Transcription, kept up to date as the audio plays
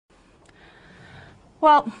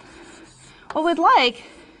Well, what we'd like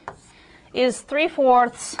is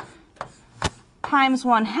 3/4 times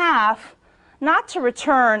 1/2, not to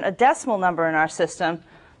return a decimal number in our system,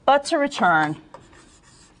 but to return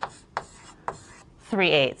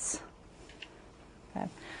 3/8. Okay.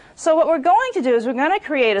 So what we're going to do is we're going to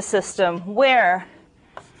create a system where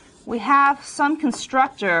we have some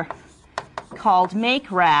constructor called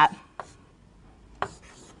makeRat.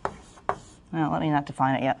 Well, let me not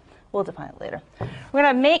define it yet. We'll define it later. We're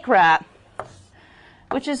going to have makeRat,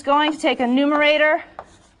 which is going to take a numerator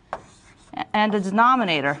and a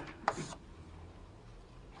denominator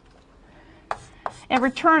and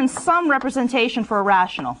return some representation for a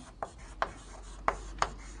rational.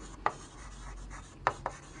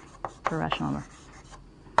 For a rational number.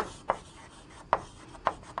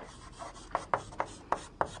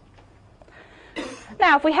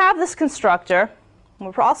 Now, if we have this constructor,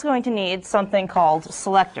 we're also going to need something called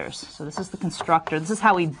selectors. So this is the constructor. This is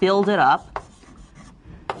how we build it up.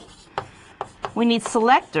 We need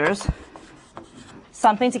selectors,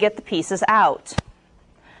 something to get the pieces out.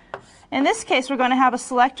 In this case, we're going to have a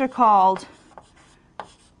selector called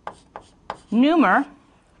numer,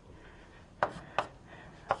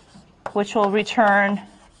 which will return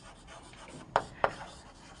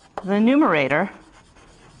the numerator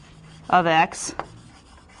of x,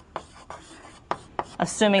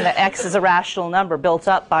 assuming that x is a rational number built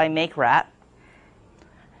up by makeRat.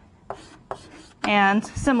 And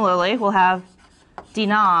similarly, we'll have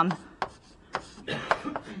denom,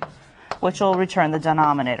 which will return the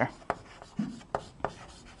denominator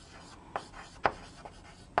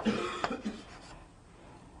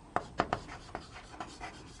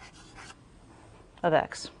of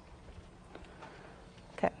x.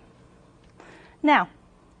 Okay. Now,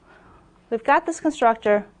 we've got this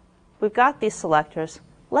constructor, we've got these selectors.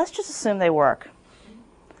 Let's just assume they work.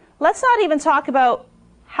 Let's not even talk about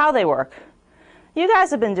how they work. You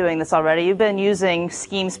guys have been doing this already. You've been using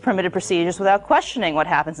schemes, primitive procedures without questioning what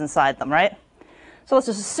happens inside them, right? So let's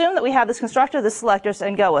just assume that we have this constructor, this selectors,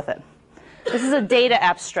 and go with it. This is a data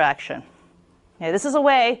abstraction. Okay, this is a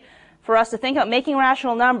way for us to think about making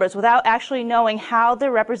rational numbers without actually knowing how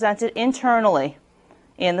they're represented internally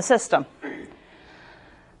in the system.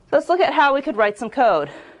 Let's look at how we could write some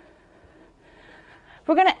code.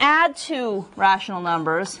 We're going to add two rational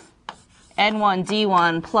numbers, n1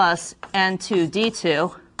 d1 plus n2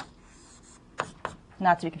 d2,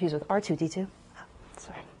 not to be confused with r2 d2.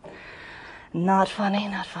 Sorry. Not funny,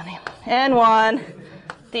 not funny. n1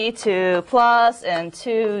 d2 plus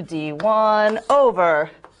n2 d1 over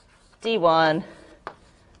d1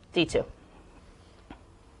 d2. Okay.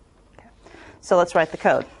 So let's write the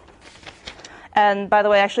code. And by the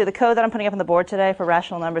way, actually, the code that I'm putting up on the board today for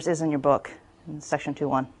rational numbers is in your book, in section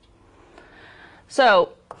 2.1.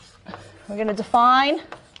 So we're going to define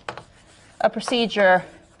a procedure,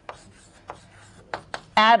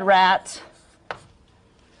 add rat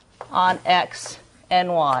on x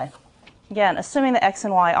and y. Again, assuming that x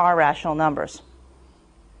and y are rational numbers.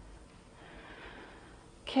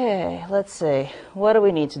 Okay, let's see. What do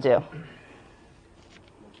we need to do?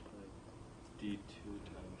 D2 times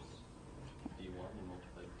D1 and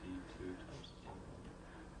multiply D2 times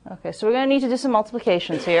D1. Okay, so we're going to need to do some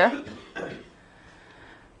multiplications here.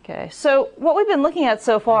 Okay, so what we've been looking at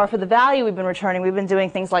so far for the value we've been returning, we've been doing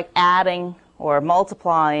things like adding or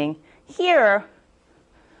multiplying. Here,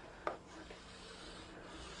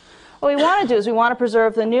 what we want to do is we want to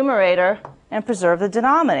preserve the numerator and preserve the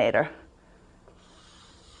denominator.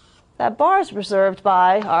 That bar is preserved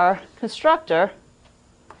by our constructor,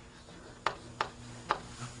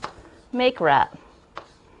 makeRat.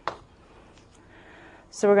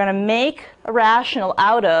 So we're going to make a rational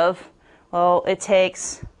out of, well, it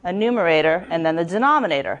takes a numerator and then the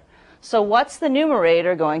denominator. So what's the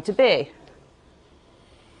numerator going to be?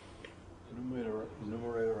 Numerator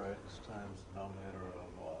x times denominator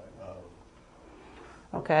of y.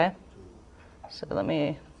 Okay. So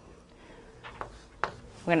we're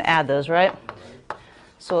going to add those, right?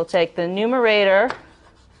 So we'll take the numerator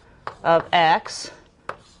of x.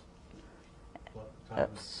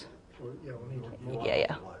 Oops.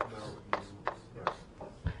 Yeah.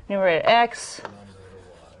 Numerator x,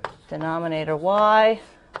 denominator y,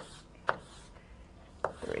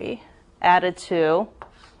 3, added to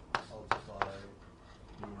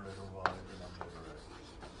Numerator y,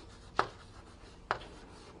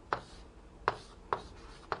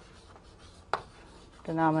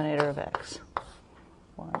 denominator of x.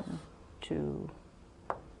 1, 2,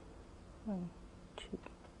 1, 2.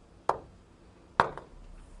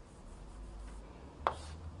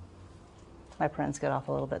 My prints get off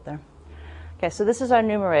a little bit there. Okay, so this is our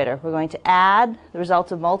numerator. We're going to add the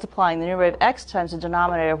result of multiplying the numerator of x times the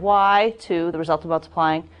denominator of y to the result of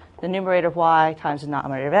multiplying the numerator of y times the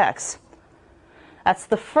denominator of x. That's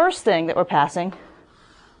the first thing that we're passing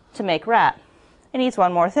to make rat. It needs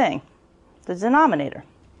one more thing, the denominator.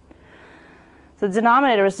 The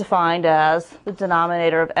denominator is defined as the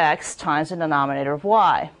denominator of x times the denominator of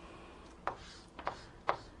y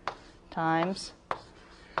times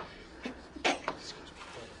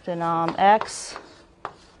denom x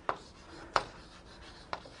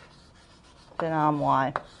denom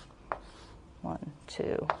y. 1,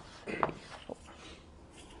 2, 3, 4.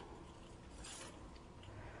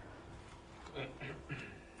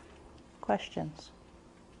 Questions?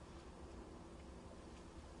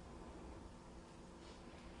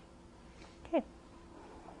 Okay.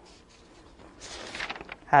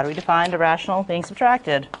 How do we define a rational being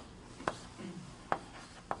subtracted?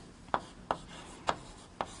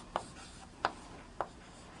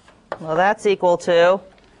 Well, that's equal to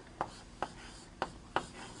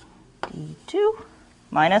d2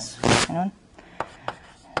 minus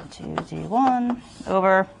 2d1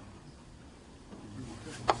 over.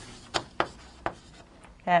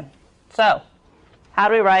 Okay, so how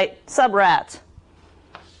do we write subrat?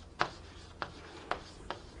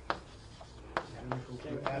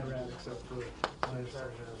 Add rat except for minus.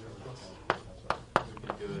 We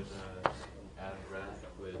can do it add rat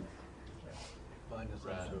with minus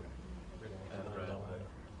rat. Add rat.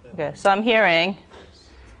 Okay, so I'm hearing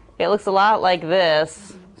it looks a lot like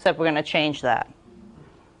this, except we're going to change that.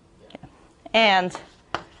 Okay. And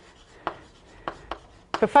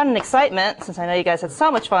for fun and excitement, since I know you guys had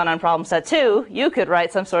so much fun on problem set 2, you could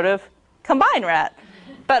write some sort of combine rat.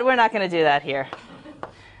 But we're not going to do that here.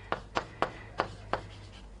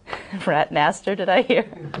 Rat master, did I hear?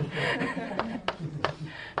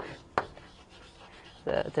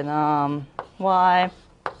 The denom y,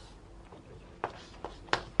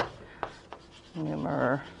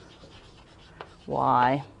 numer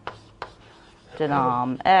y,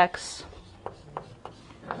 denom x,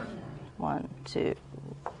 1, 2,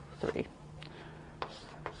 3,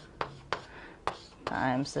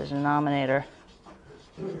 times the denominator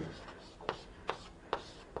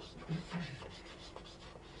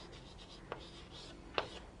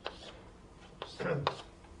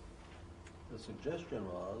The suggestion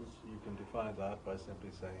was you can define that by simply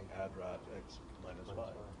saying add rat x minus y.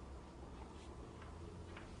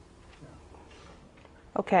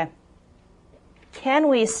 Okay. Can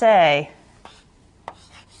we say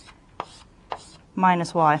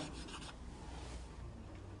minus y?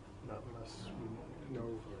 Not unless we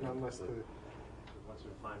know, not unless the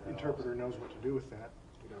interpreter knows what to do with that.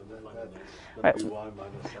 Right. Be y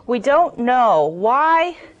minus something. We don't know.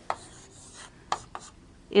 Y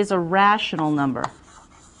is a rational number.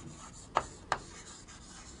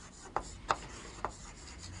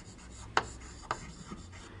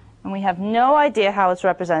 And we have no idea how it's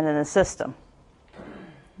represented in the system.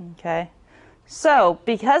 Okay? So,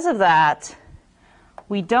 because of that,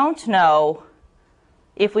 we don't know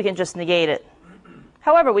if we can just negate it.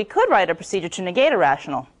 However, we could write a procedure to negate a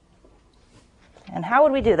rational. And how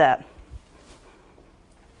would we do that?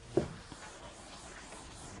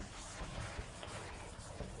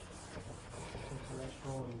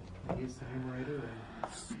 Rational and use the numerator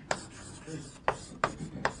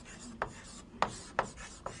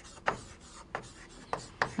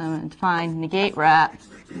I'm going to define negate rat.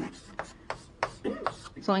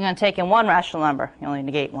 It's only going to take in one rational number. You only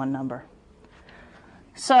negate one number.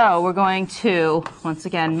 So we're going to, once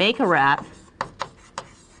again, make a rat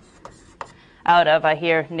out of, I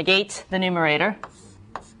hear, negate the numerator.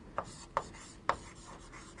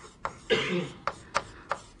 Do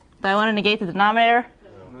I want to negate the denominator?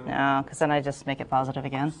 No, because then I just make it positive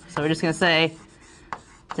again. So we're just going to say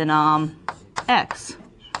denom x.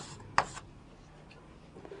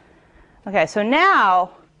 Okay, so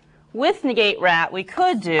now with negate rat, we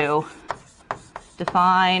could do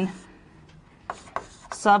define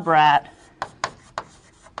subrat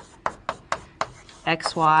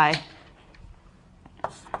xy,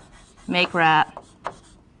 make rat,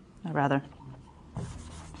 or rather,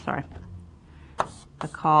 sorry, a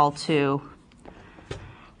call to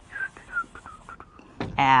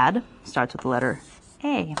add, starts with the letter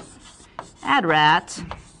A. Add rat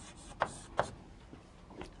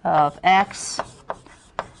of x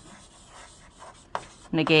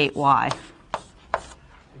negate y.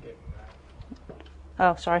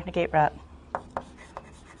 Oh, sorry, negate rat.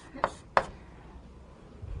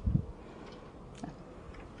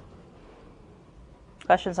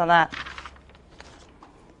 Questions on that?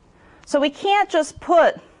 So we can't just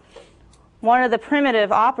put one of the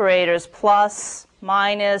primitive operators, plus,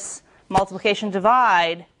 minus, multiplication,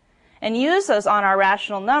 divide, and use those on our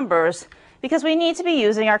rational numbers because we need to be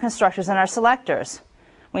using our constructors and our selectors.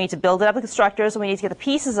 We need to build it up with constructors, and we need to get the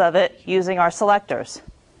pieces of it using our selectors.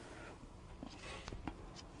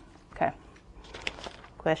 Okay.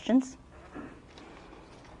 Questions?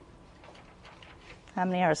 How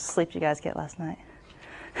many hours of sleep did you guys get last night?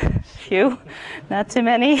 Few? Not too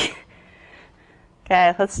many?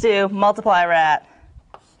 Okay, let's do multiply rat.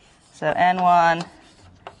 So n1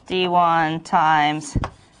 d1 times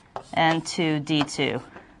n2 d2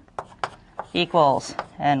 equals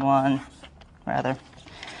n1, rather,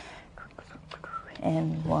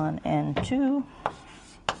 n1 n2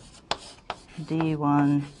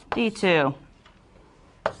 d1 d2.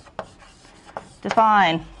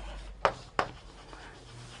 Define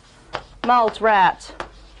mult rat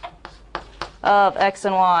of x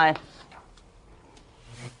and y.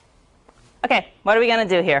 Okay, what are we going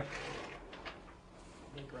to do here?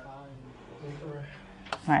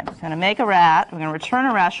 All right, we're going to make a rat. We're going to return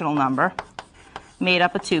a rational number made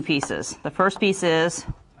up of two pieces. The first piece is,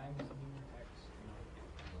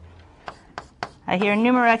 I hear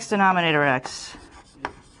numer x, denominator x.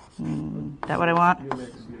 Is that what I want?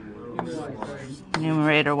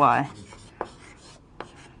 Numerator y.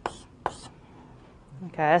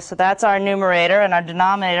 Okay, so that's our numerator, and our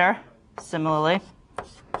denominator, similarly,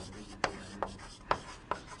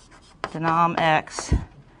 denom x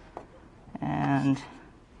and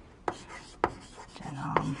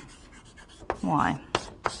denom y.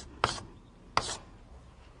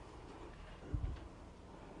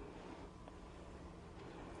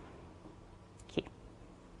 Key.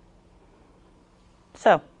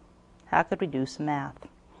 So, how could we do some math?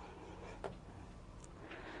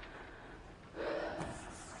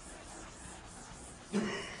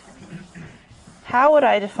 How would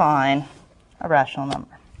I define a rational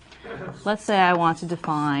number? Let's say I want to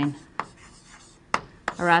define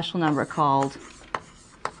a rational number called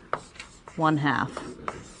 1/2.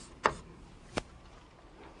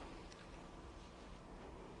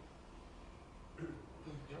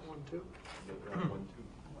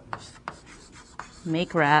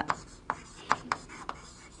 Make rat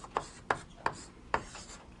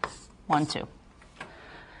 1, 2.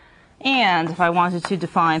 And if I wanted to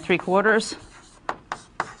define 3/4,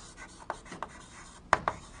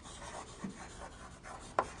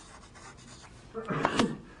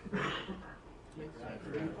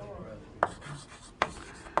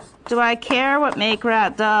 do I care what make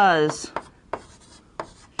rat does?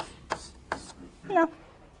 No.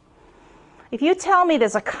 If you tell me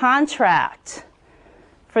there's a contract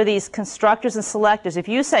for these constructors and selectors, if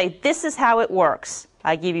you say this is how it works,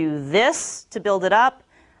 I give you this to build it up,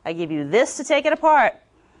 I give you this to take it apart,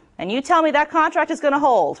 and you tell me that contract is going to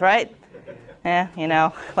hold, right? You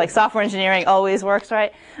know, like software engineering always works,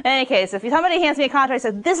 right? In any case, if somebody hands me a contract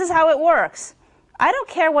and says, this is how it works, I don't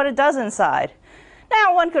care what it does inside.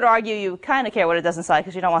 Now, one could argue you kind of care what it does inside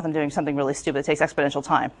because you don't want them doing something really stupid that takes exponential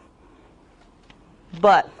time.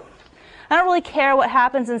 But I don't really care what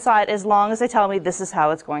happens inside as long as they tell me this is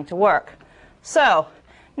how it's going to work. So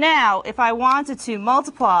now, if I wanted to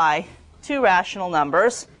multiply two rational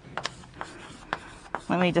numbers,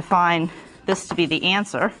 let me define this to be the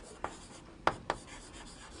answer.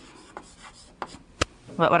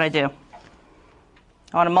 What would I do?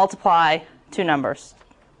 I want to multiply two numbers,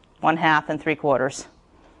 1/2 and 3/4.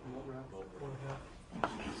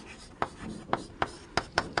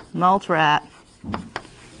 Mult rat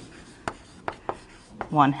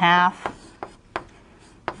 1/2,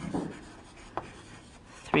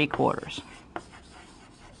 3/4.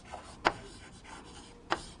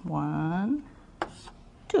 1,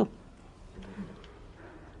 2.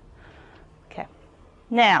 Okay.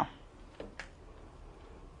 Now,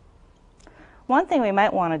 one thing we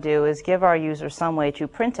might want to do is give our user some way to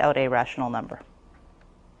print out a rational number.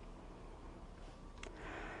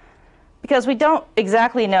 Because we don't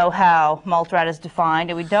exactly know how multrat is defined,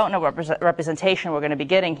 and we don't know what representation we're going to be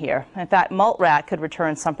getting here. In fact, multrat could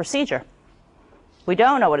return some procedure. We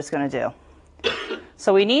don't know what it's going to do.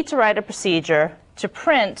 So we need to write a procedure to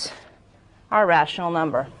print our rational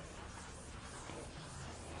number.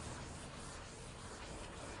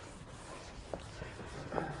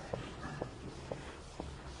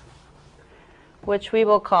 Which we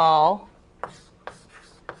will call,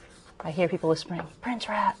 I hear people whispering, print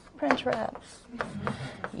rat, print rat.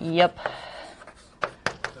 Yep.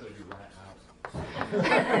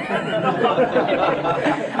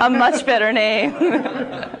 A much better name.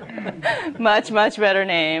 Much, much better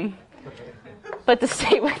name. But to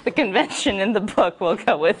stay with the convention in the book, we'll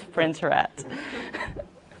go with print rat.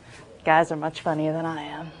 Guys are much funnier than I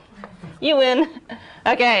am. You win.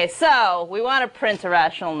 Okay, so we want to print a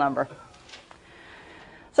rational number.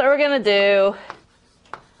 So what we're going to do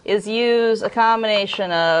is use a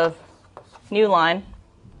combination of new line.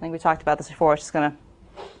 I think we talked about this before. It's just going to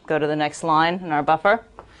go to the next line in our buffer.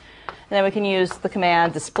 And then we can use the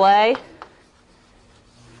command display.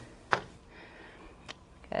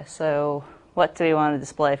 Okay, so what do we want to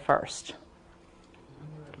display first?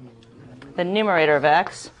 The numerator of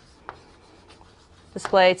x.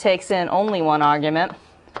 Display takes in only one argument.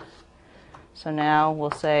 So now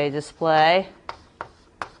we'll say display.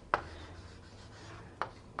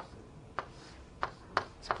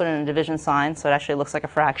 Let's put in a division sign so it actually looks like a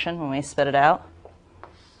fraction when we spit it out.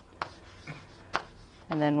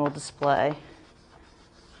 And then we'll display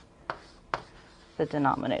the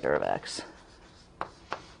denominator of x.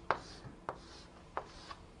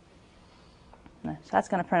 So that's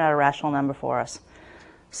going to print out a rational number for us.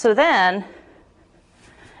 So then,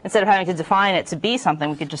 instead of having to define it to be something,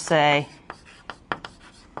 we could just say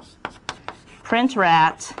print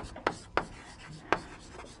rat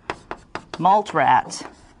mult rat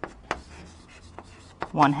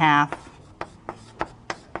 1/2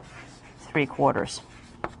 3/4.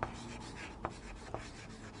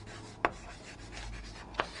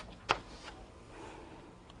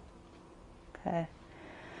 Okay.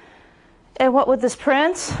 And what would this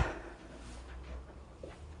print?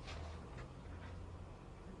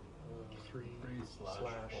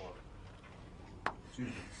 3/4.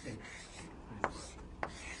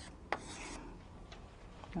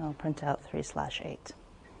 I'll print out 3/8.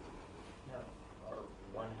 Now, are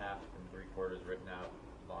 1/2 and 3/4 written out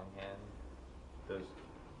longhand?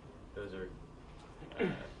 Those are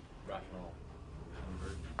rational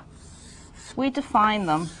numbers. We define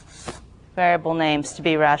them, variable names, to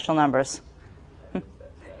be rational numbers.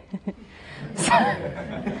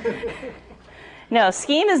 No,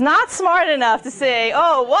 Scheme is not smart enough to say,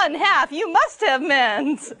 oh, 1/2, you must have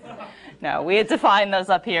meant. No, we had defined those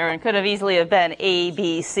up here and could have easily have been A,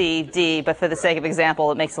 B, C, D, but for the sake of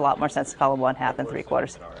example, it makes a lot more sense to call them 1/2 and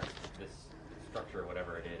 3/4. This structure,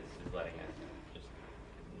 whatever it is letting it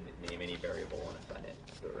just name any variable and assign it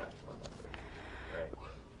to a rational number.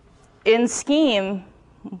 Right. In Scheme,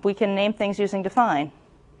 we can name things using define.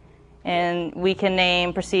 And we can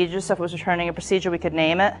name procedures. So if it was returning a procedure, we could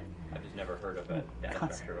name it. I've just never heard of a data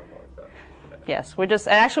structure before. So. Yes,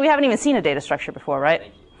 actually, we haven't even seen a data structure before, right?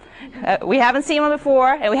 Thank you. We haven't seen one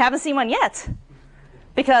before, and we haven't seen one yet.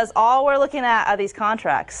 Because all we're looking at are these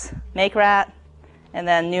contracts, make rat, and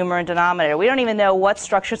then numerator and denominator. We don't even know what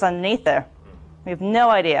structure's underneath there. We have no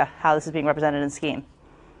idea how this is being represented in Scheme.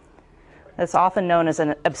 It's often known as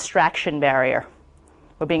an abstraction barrier.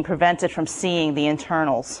 We're being prevented from seeing the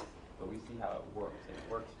internals. But we see how it works.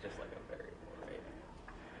 It works just like a variable, right?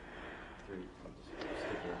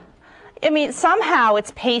 I mean, somehow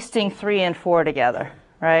it's pasting 3 and 4 together,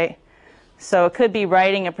 right? So it could be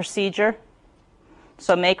writing a procedure.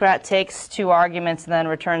 So makeRat takes 2 arguments and then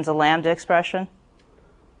returns a lambda expression.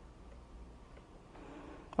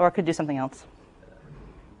 Or it could do something else.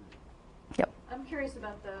 Yep. I'm curious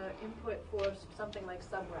about the input for something like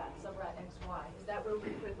subrat xy. Is that where we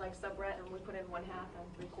put like subrat and we put in 1/2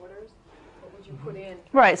 and 3/4? What would you put in?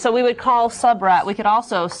 Right, so we would call subrat. We could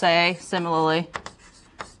also say, similarly,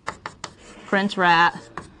 print rat,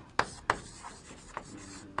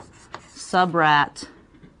 subrat,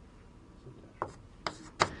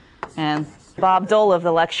 and Bob Dole of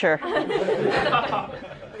the lecture.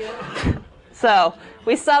 So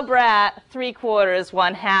we subrat 3/4,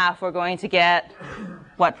 1/2. We're going to get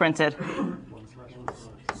what printed?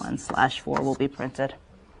 1/4 will be printed.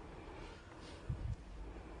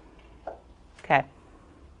 Okay.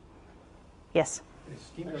 Yes? The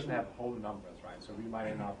scheme doesn't have whole numbers, right? So we might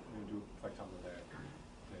end up, we do, for example, the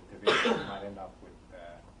division, we might end up with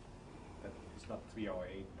that it's not 3 or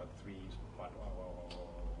 8, but 3, but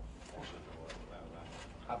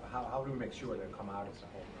how do we make sure they come out as a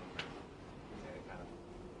whole number? Is there a kind of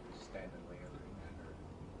standard way of doing that? Or?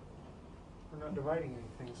 We're not dividing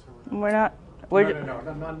anything, so We're not.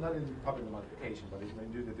 Not in public multiplication, but when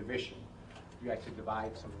you do the division, you actually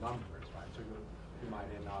divide some numbers, right? So you might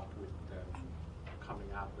end up with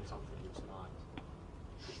coming out with something that's not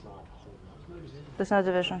whole numbers. There's no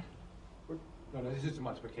division. No, this is a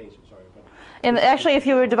multiplication, sorry. But And actually, if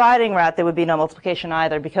you were dividing rat, there would be no multiplication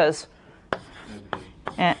either because,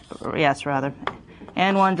 yes, rather,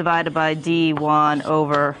 n1 divided by d1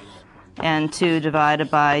 over n2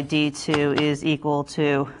 divided by d2 is equal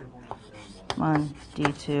to 1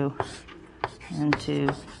 d2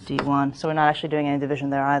 n2 d1. So we're not actually doing any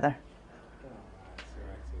division there either.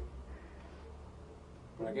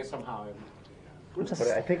 I I guess somehow. But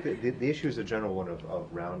I think that the issue is a general one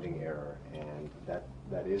of rounding error, and that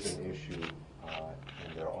is an issue,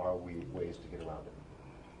 and there are ways to get around it.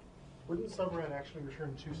 Wouldn't subret actually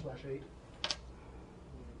return 2/8?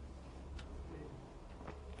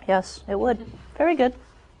 Yes, it would. Very good.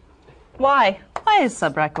 Why? Why is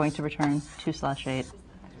subret going to return 2/8?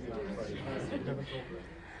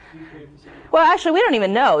 Well, actually, we don't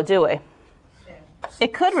even know, do we?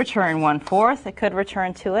 It could return 1/4. It could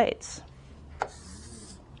return 2/8.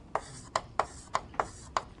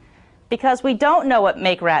 Because we don't know what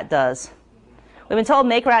make rat does. We've been told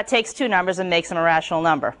make rat takes two numbers and makes them a rational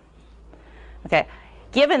number. Okay.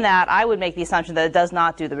 Given that, I would make the assumption that it does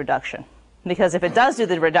not do the reduction. Because if it does do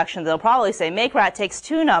the reduction, they'll probably say make rat takes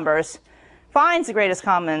two numbers, finds the greatest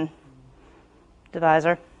common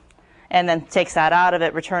divisor, and then takes that out of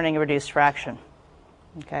it, returning a reduced fraction.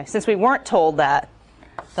 Okay. Since we weren't told that,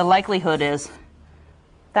 the likelihood is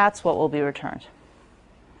that's what will be returned.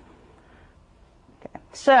 Okay.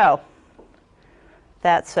 So,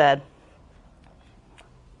 that said,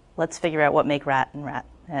 let's figure out what make rat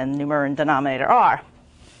and numerator and denominator are.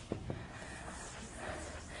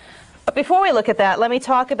 But before we look at that, let me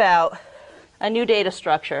talk about a new data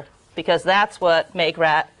structure, because that's what make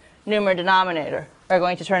rat, numerator, and denominator are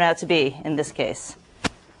going to turn out to be in this case.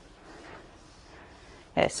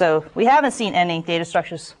 Okay, so we haven't seen any data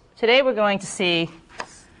structures. Today we're going to see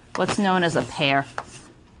what's known as a pair.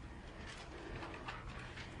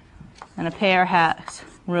 And a pair has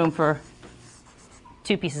room for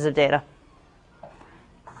two pieces of data.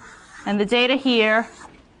 And the data here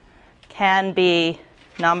can be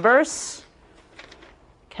numbers,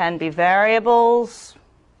 can be variables,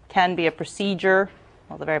 can be a procedure.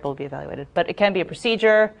 Well, the variable will be evaluated, but it can be a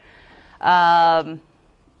procedure. Could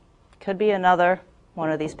be another one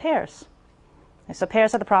of these pairs. Okay, so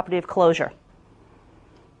pairs have the property of closure.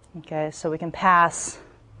 Okay, so we can have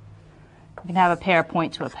a pair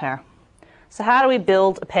point to a pair. So how do we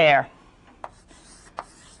build a pair?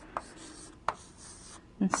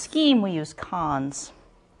 In scheme, we use cons.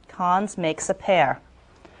 Cons makes a pair.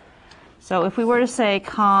 So if we were to say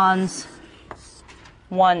cons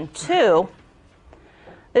 1, 2,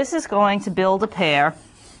 this is going to build a pair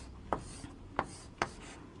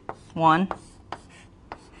 1,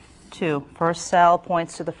 2. First cell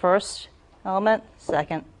points to the first element,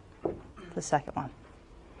 second, the second one.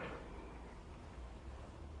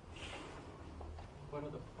 What are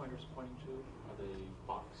the pointers pointing to? Are they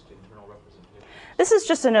boxed internal representations? This is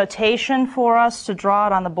just a notation for us to draw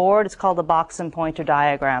it on the board. It's called the box and pointer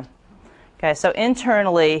diagram. Okay, so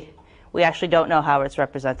internally, we actually don't know how it's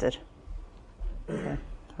represented. Okay.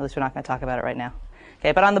 At least we're not going to talk about it right now.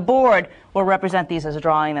 Okay, but on the board, we'll represent these as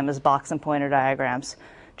drawing them as box and pointer diagrams.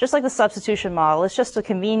 Just like the substitution model, it's just a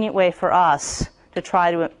convenient way for us to try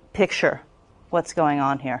to picture what's going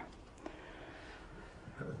on here.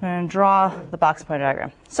 And draw the box and pointer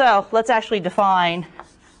diagram. So let's actually define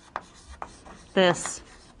this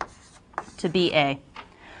to be A.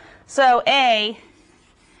 So A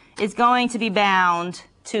is going to be bound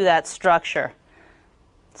to that structure.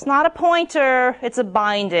 It's not a pointer, it's a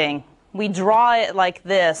binding. We draw it like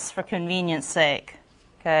this for convenience sake.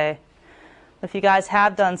 Okay? If you guys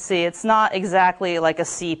have done C, it's not exactly like a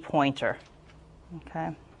C pointer.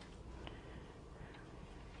 Okay?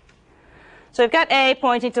 So we've got A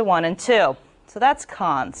pointing to 1 and 2. So that's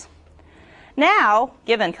cons. Now,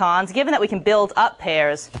 given cons, given that we can build up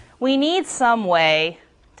pairs, we need some way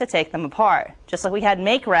to take them apart. Just like we had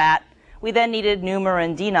make rat, we then needed numer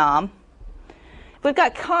and denom. If we've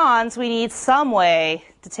got cons, we need some way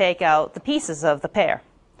to take out the pieces of the pair.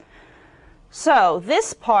 So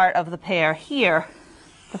this part of the pair here,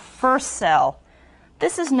 the first cell,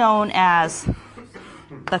 this is known as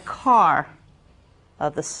the car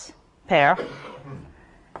of this pair.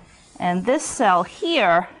 And this cell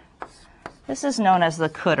here, this is known as the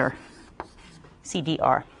cdr,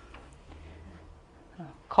 CDR.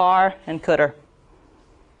 Car and cdr.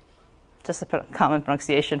 Just a common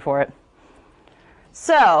pronunciation for it.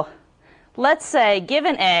 So let's say,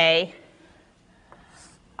 given A,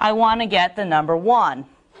 I want to get the number 1.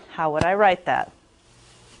 How would I write that?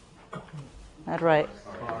 I'd write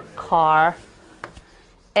car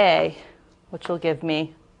A, which will give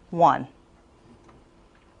me 1.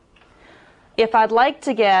 If I'd like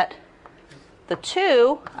to get the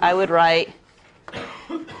 2, I would write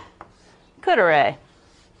cdr A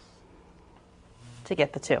to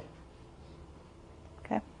get the 2.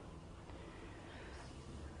 Okay?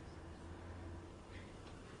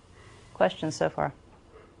 Questions so far?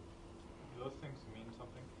 Do those things mean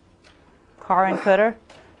something? Car and cdr,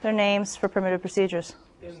 they're names for primitive procedures.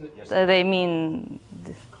 They mean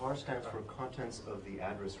CAR stands for Contents of the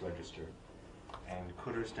Address Register, and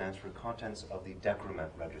CUDR stands for Contents of the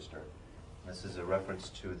Decrement Register. This is a reference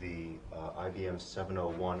to the IBM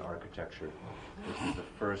 701 architecture. This is the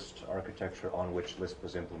first architecture on which Lisp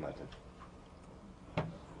was implemented.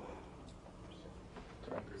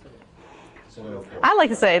 704. I like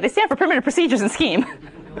to say they stand for primitive procedures and scheme. So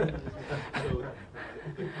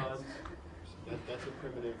the cons, that's a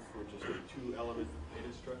primitive for just a two-element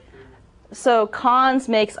data structure? So cons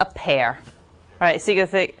makes a pair, right? So you can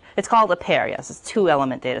think, it's called a pair, yes. It's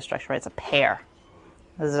two-element data structure, right? It's a pair.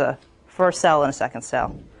 There's a first cell and a second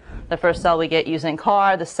cell. The first cell we get using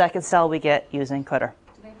CAR, the second cell we get using CUDR. Do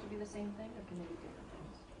they have to be the same thing, or can they be different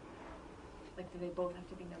things? Like, do they both have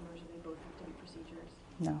to be numbers, or they both have to be procedures?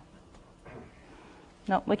 No.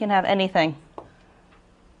 No, we can have anything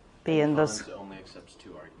be in those. Cons only accepts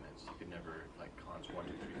two arguments. You could never, like, cons 1,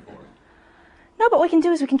 2, 3, 4. No, but what we can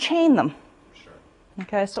do is we can chain them. Sure.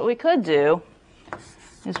 Okay, so what we could do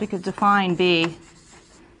is we could define B.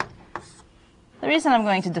 The reason I'm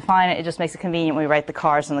going to define it, it just makes it convenient when we write the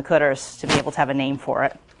CARs and the CUDRs to be able to have a name for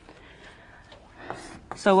it.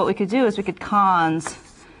 So what we could do is we could cons,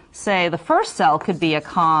 say the first cell could be a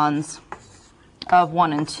cons of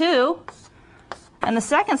 1 and 2, and the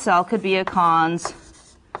second cell could be a cons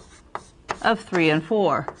of 3 and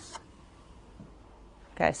 4.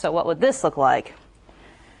 Okay, so what would this look like?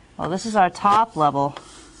 Well, this is our top level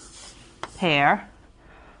pair.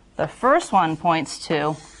 The first one points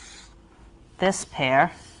to this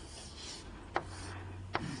pair,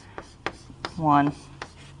 1,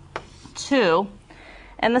 2,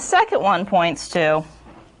 and the second one points to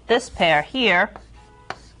this pair here,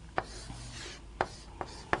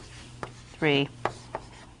 3,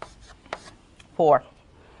 4,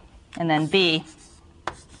 and then B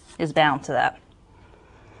is bound to that.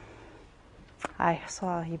 I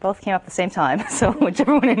saw you both came up at the same time, so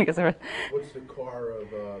whichever one goes over. What's the car of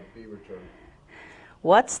B return?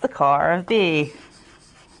 What's the car of B?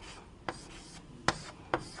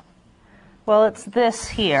 Well, it's this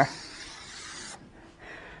here.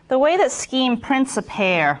 The way that scheme prints a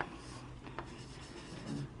pair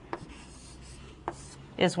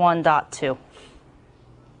is 1.2. So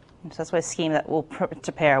that's why scheme that will print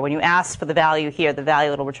a pair. When you ask for the value here, the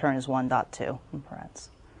value it'll return is 1.2 in parentheses.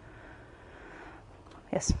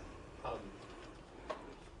 Yes?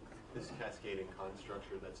 This cascading con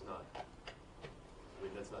structure, that's not, I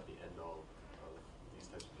mean, that's not the end-all of these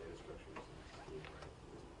types of data structures in scheme,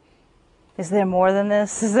 right? Is there more than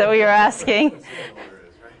this? Is that what you're asking? That's what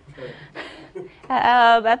it is,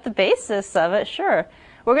 right? At the basis of it, sure.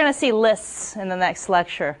 We're going to see lists in the next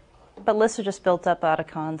lecture, but lists are just built up out of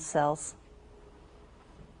cons cells.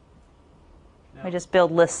 We just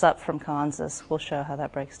build lists up from conses. We'll show how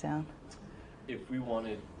that breaks down. If we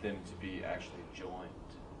wanted them to be actually joined,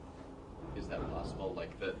 is that possible?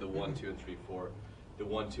 Like the 1, 2, and 3, 4, the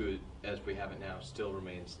 1, 2 as we have it now still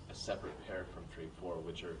remains a separate pair from 3, 4,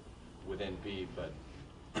 which are within B, but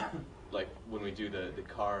like when we do the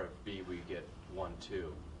car of B, we get 1,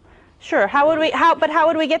 2. Sure. How would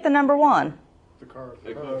we get the number 1? The car.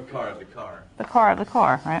 The car of the car. The car of the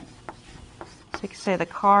car, right? So we could say the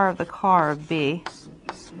car of B,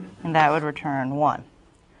 and that would return 1.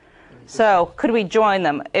 So could we join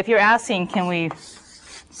them? If you're asking, can we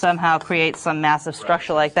somehow create some massive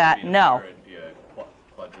structure like that? No.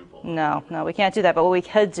 No, we can't do that. But what we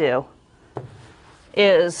could do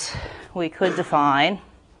is we could define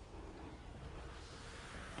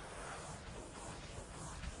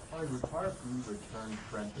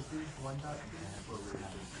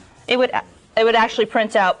it would actually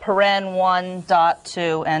print out paren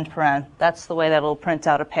 1.2 end paren. That's the way that it'll print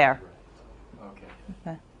out a pair.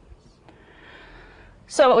 Okay.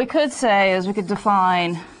 So what we could say is we could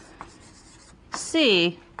define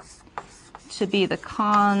C to be the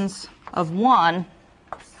cons of 1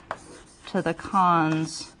 to the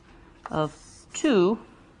cons of 2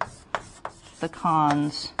 to the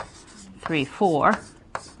cons 3, 4.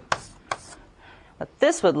 What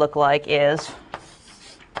this would look like is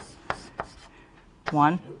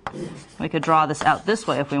 1. We could draw this out this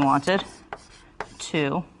way if we wanted.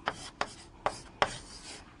 2,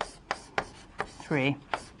 3,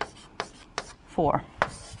 4.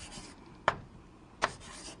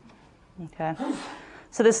 Okay.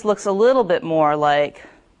 So this looks a little bit more like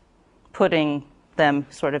putting them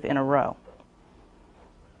sort of in a row.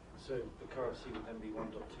 So the car of C would then be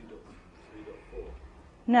 1.2.3.4.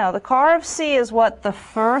 No, the car of C is what the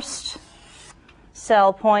first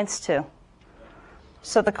cell points to.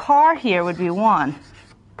 So the car here would be 1. So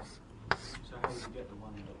how would you get the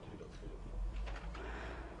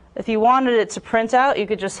 1.2.3.4? If you wanted it to print out, you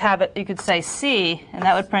could just have it, you could say C, and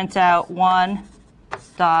that would print out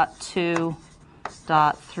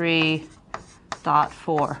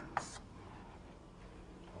 1.2.3.4.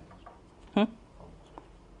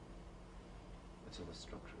 It's a list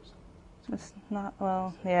structure. It's not,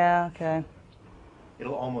 well, yeah, okay.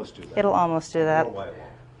 It'll almost do that. It'll almost do I that. don't know why it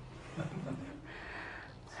won't.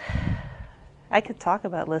 I could talk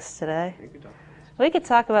about lists today. You could talk. We could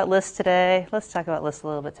talk about lists today. Let's talk about lists a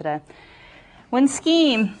little bit today. When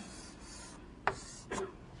scheme,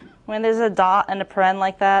 when there's a dot and a paren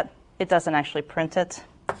like that, it doesn't actually print it.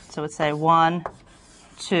 So it would say 1,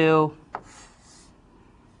 2.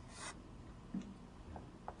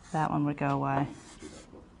 That one would go away.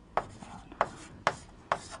 So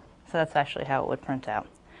that's actually how it would print out.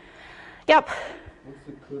 Yep. What's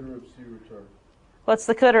the cooter of C return? What's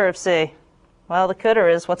the cooter of C? Well, the cooter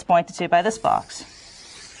is what's pointed to by this box.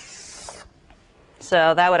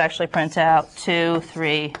 So that would actually print out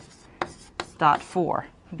 2.3.4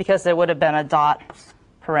 because there would have been a dot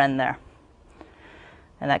paren there.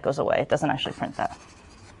 And that goes away. It doesn't actually print that.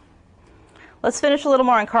 Let's finish a little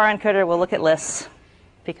more on car and cooter. We'll look at lists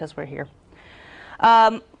because we're here.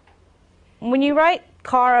 When you write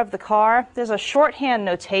car of the car, there's a shorthand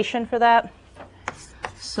notation for that.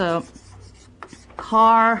 So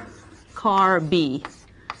car B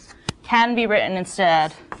can be written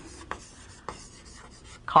instead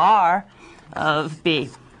car of B.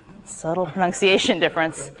 Subtle pronunciation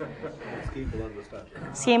difference. Scheme will understand.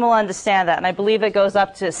 Scheme will understand that, and I believe it goes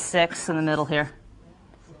up to 6 in the middle here.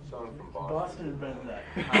 Boston invented that.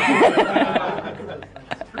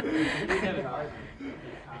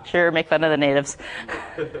 Sure, make fun of the natives.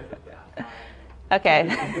 Okay.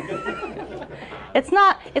 It's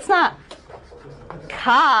not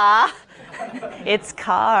ka, it's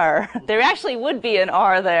car. There actually would be an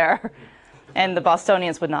R there. And the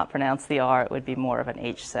Bostonians would not pronounce the R. It would be more of an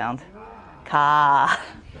H sound. Ka.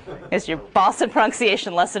 It's your Boston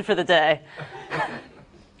pronunciation lesson for the day.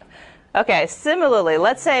 Okay, similarly,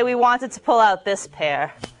 let's say we wanted to pull out this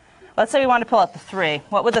pair. Let's say we want to pull out the 3.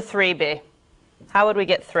 What would the 3 be? How would we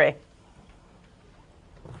get 3?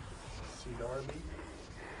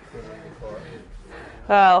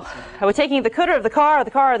 Well, are we taking the cooter of the car or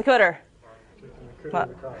the car of the cooter? Well,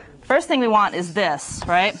 first thing we want is this,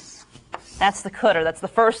 right? That's the cooter. That's the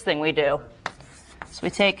first thing we do. So we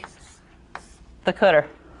take the cooter.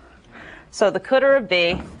 So the cooter of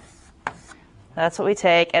B, that's what we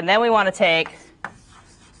take. And then we want to take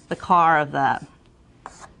the car of that.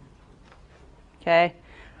 Okay?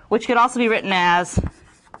 Which could also be written as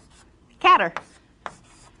catter.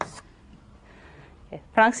 Okay.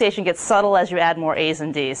 Pronunciation gets subtle as you add more A's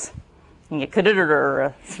and D's. You get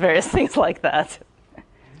cooter, various things like that.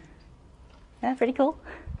 Yeah, pretty cool.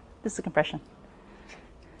 This is a compression.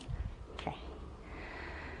 Okay.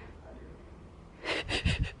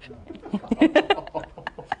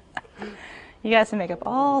 You guys can make up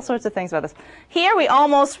all sorts of things about this. Here we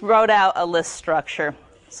almost wrote out a list structure.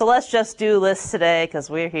 So let's just do lists today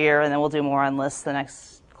because we're here, and then we'll do more on lists the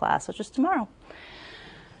next class, which is tomorrow.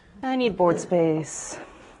 I need board space.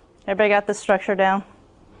 Everybody got this structure down?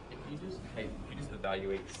 If you just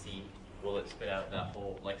evaluate C, will it spit out that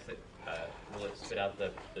whole, will it spit out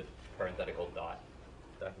the parenthetical dot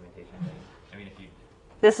documentation thing? I mean, if you...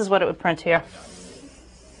 This is what it would print here.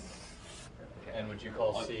 And would you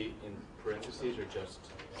call C in parentheses or just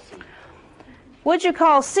C? Would you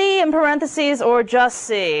call C in parentheses or just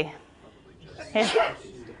C?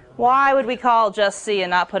 Why would we call just C and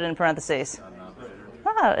not put it in parentheses?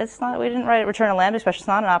 Oh, it's not. We didn't write return a lambda expression. It's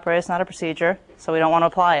not an operator. It's not a procedure. So we don't want to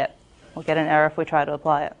apply it. We'll get an error if we try to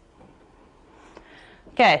apply it.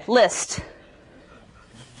 Okay, list.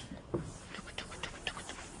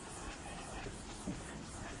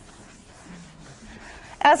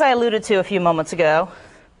 As I alluded to a few moments ago,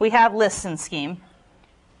 we have lists in scheme.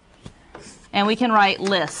 And we can write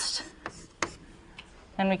list.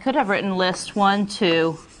 And we could have written list 1,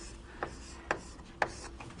 2,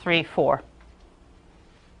 3, 4.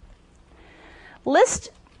 List,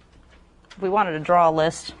 if we wanted to draw a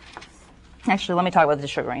list, actually let me talk about the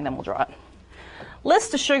sugaring, then we'll draw it.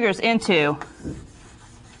 List the sugars into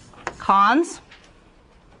cons,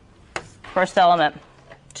 first element,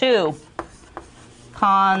 2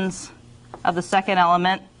 cons of the second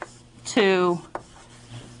element, 2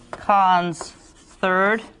 cons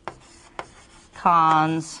third,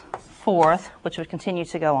 cons fourth, which would continue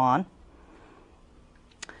to go on.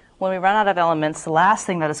 When we run out of elements, the last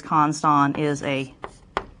thing that is consed on is a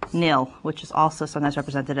nil, which is also sometimes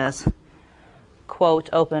represented as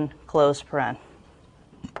quote, open, close paren.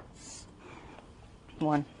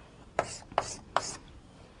 1.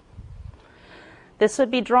 this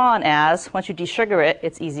would be drawn as, once you desugar it,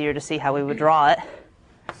 it's easier to see how we would draw it.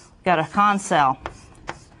 We've got a con cell.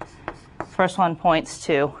 First one points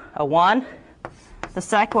to a 1. The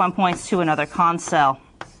second one points to another con cell,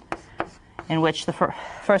 in which the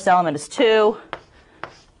first element is 2.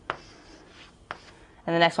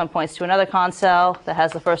 And the next one points to another con cell that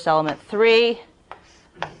has the first element 3.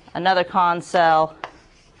 Another con cell,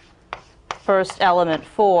 first element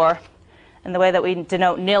 4. And the way that we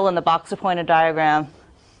denote nil in the boxer pointer diagram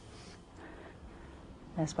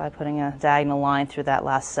is by putting a diagonal line through that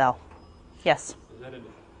last cell. Yes? Is that an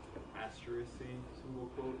asterisk single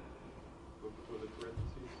quote before the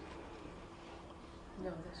parentheses?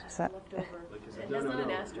 No, that's just that- left over. Like, is And it, that's not an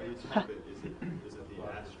When asterisk. you type it, is it the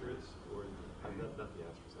asterisk or not the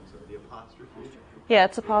asterisk? I'm sorry, the apostrophe. Yeah,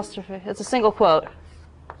 it's apostrophe. It's a single quote.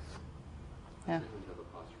 Yeah. Doesn't have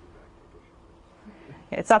apostrophe back.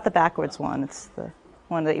 Yeah, it's not the backwards one. It's the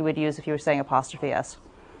one that you would use if you were saying apostrophe S.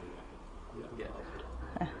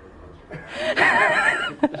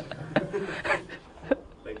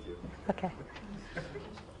 Thank you. Okay.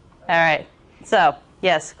 All right. So,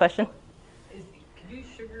 yes, question? Could you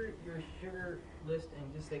sugar your sugar list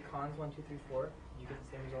and just say cons 1, 2, 3, 4? You get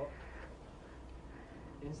the same result?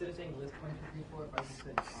 Instead of saying list 1, 2, 3, 4, if I just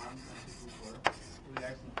said cons 1, 2, 3, 4, we would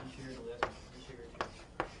actually desugar the list, desugar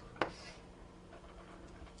 2.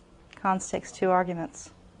 Cons takes 2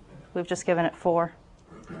 arguments. We've just given it 4.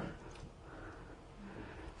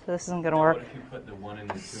 So this isn't going to Now, work. what if you put the 1 and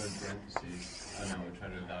the 2 in parentheses? Oh no, we're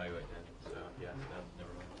trying to evaluate then. So yeah, no, never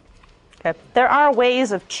mind. Okay. There are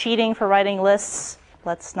ways of cheating for writing lists.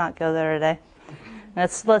 Let's not go there today.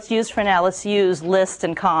 Let's use for now, let's use list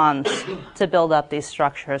and cons to build up these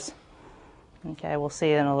structures. Okay, we'll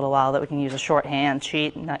see in a little while that we can use a shorthand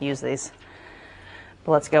cheat and not use these.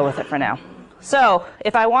 But let's go with it for now. So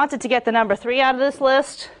if I wanted to get the number 3 out of this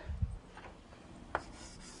list,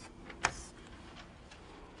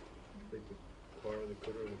 Like the car, the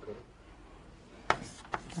cooter, and the cooter.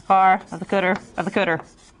 the car of the cooter.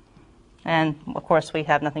 And of course we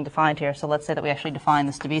have nothing defined here, so let's say that we actually define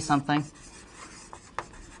this to be something.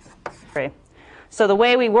 3. So the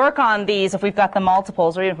way we work on these, if we've got the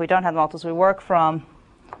multiples, or even if we don't have the multiples, we work from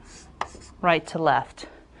right to left.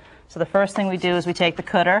 So the first thing we do is we take the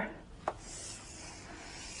cooter.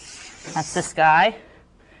 That's this guy.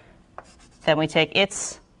 Then we take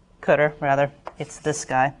its cooter, rather, it's this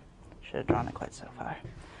guy. Should have drawn it quite so far.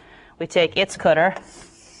 We take its cooter.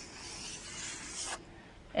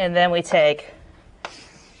 And then we take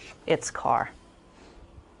its car.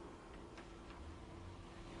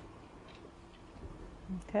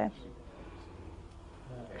 Okay.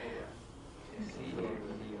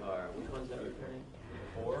 Which one's that returning?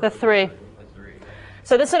 The 3.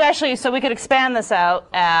 So this would actually, so we could expand this out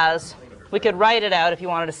as, we could write it out if you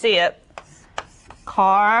wanted to see it.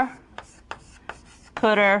 Car,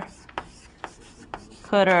 cooter,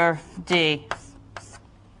 cooter, D.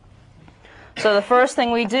 So the first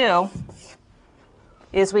thing we do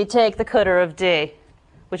is we take the cooter of D,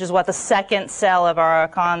 which is what the second cell of our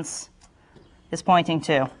cons is pointing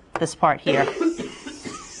to, this part here.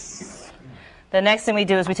 The next thing we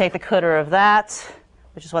do is we take the cooter of that,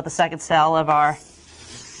 which is what the second cell of our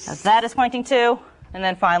that is pointing to, and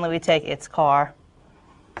then finally we take its car.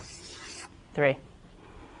 3.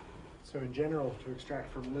 So in general, to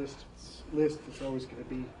extract from lists, it's always going to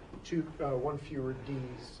be one fewer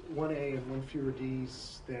D's, 1A and 1 fewer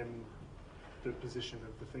D's than the position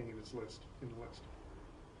of the thing in its list, in the list.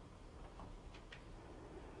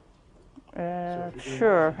 So if you're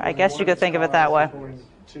Sure, doing I guess you could think of it that way.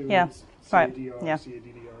 Yeah, right, yeah.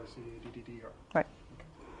 Right.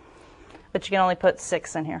 But you can only put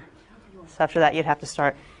 6 in here. So after that, you'd have to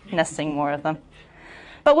start nesting more of them.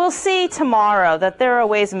 But we'll see tomorrow that there are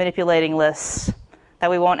ways of manipulating lists that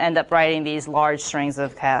we won't end up writing these large strings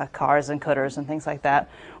of cars and cooters and things like that.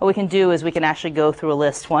 What we can do is we can actually go through a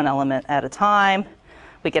list one element at a time.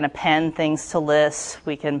 We can append things to lists.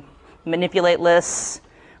 We can manipulate lists.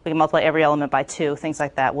 We can multiply every element by 2, things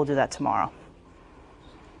like that. We'll do that tomorrow.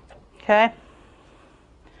 Okay?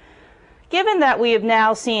 Given that we have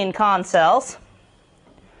now seen con cells,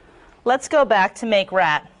 let's go back to make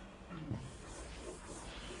rat.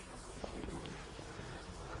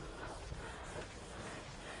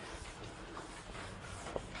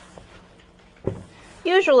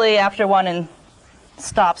 Usually after one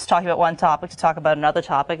stops talking about one topic to talk about another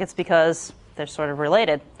topic, it's because they're sort of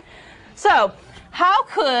related. So, how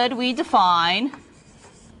could we define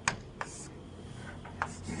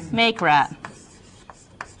make rat?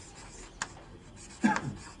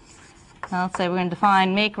 Now let's say we're going to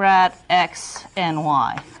define make rat x and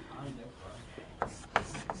y.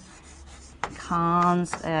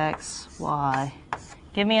 cons x, y.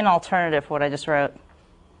 Give me an alternative for what I just wrote.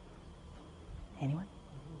 Anyone?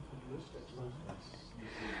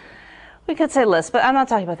 We could say list, but I'm not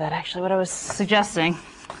talking about that actually. What I was suggesting,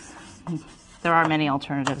 there are many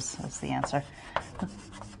alternatives, that's the answer.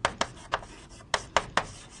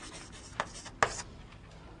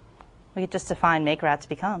 We could just define make rat to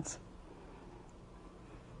be cons.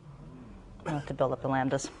 I don't have to build up the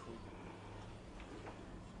lambdas.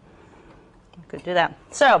 We could do that.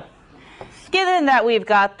 So, given that we've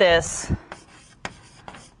got this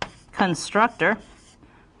constructor,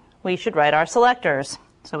 we should write our selectors.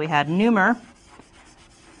 So we had numer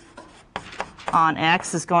on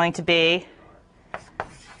x is going to be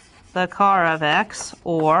the car of x,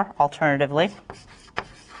 or alternatively,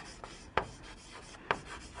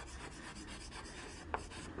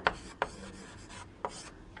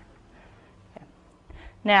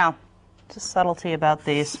 now, just subtlety about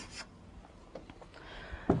these.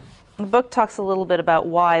 The book talks a little bit about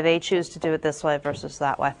why they choose to do it this way versus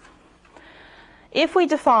that way. If we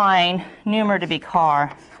define numer to be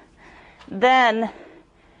car, then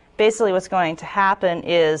basically what's going to happen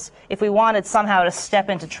is if we wanted somehow to step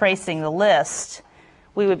into tracing the list,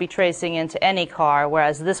 we would be tracing into any car,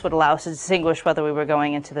 whereas this would allow us to distinguish whether we were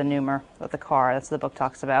going into the numer of the car. That's what the book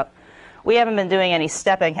talks about. We haven't been doing any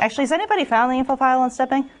stepping. Actually, has anybody found the info file on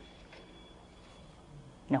stepping?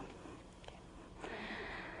 No.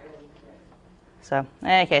 So, in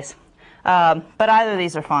any case. But either of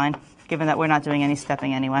these are fine, given that we're not doing any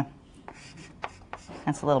stepping anyway.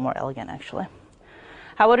 That's a little more elegant, actually.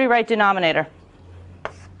 How would we write denominator?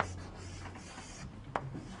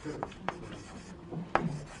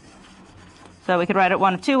 So we could write it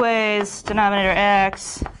one of two ways, denominator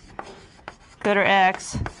x, coder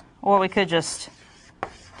x, or we could just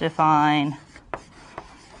define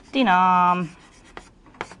denom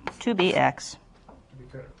to be x.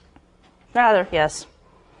 Rather, yes.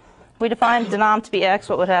 If we define denom to be x,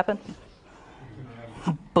 what would happen?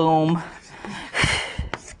 Boom.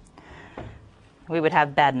 We would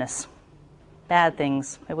have badness. Bad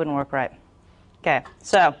things. It wouldn't work right. Okay,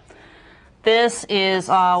 so this is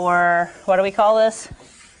our, what do we call this?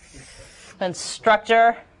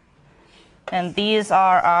 Constructor. And these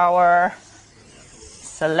are our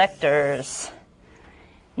selectors.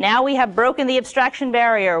 Now we have broken the abstraction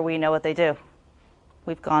barrier. We know what they do.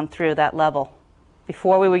 We've gone through that level.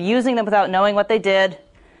 Before we were using them without knowing what they did.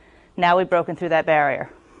 Now we've broken through that barrier.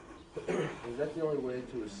 Is that the only way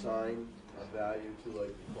to assign a value to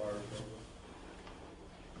like the car?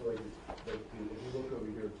 Like if you look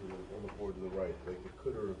over here to on the board to the right, like the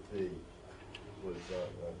coulter of D was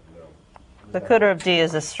no. The coulter of D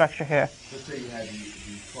is this structure here. Let's say you had the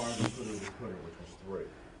car of the coulter of the coulter, which was 3.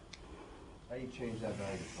 How do you change that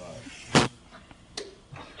value to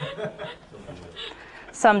 5?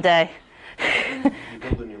 Someday. You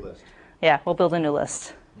build a new list. Yeah, we'll build a new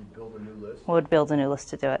list. You build a new list? We'll build a new list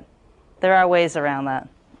to do it. There are ways around that,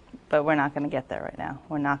 but we're not going to get there right now.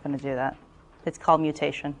 We're not going to do that. It's called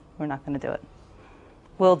mutation. We're not going to do it.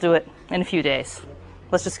 We'll do it in a few days.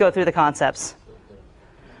 Let's just go through the concepts.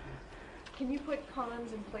 Can you put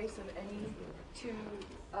cons in place of any two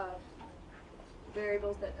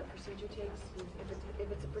variables that a procedure takes?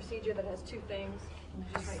 If it's a procedure that has two things, can you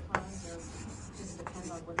just write cons, or does it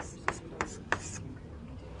depend on what the procedure does?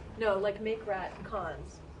 No, like make rat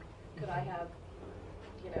cons. Could I have,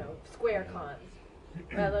 square cons?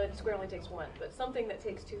 Although square only takes one, but something that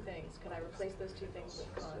takes two things. Could I replace those two things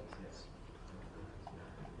with cons?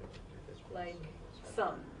 Like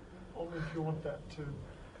sum. Only if you want that to.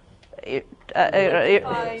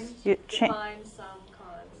 Define some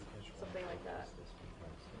cons, something like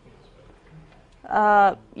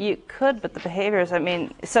that. You could, but the behaviors,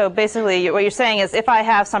 so basically what you're saying is if I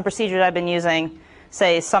have some procedure that I've been using,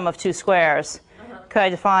 say sum of two squares, could I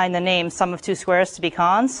define the name sum of two squares to be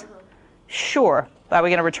cons? Sure. Are we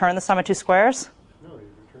going to return the sum of two squares? No, you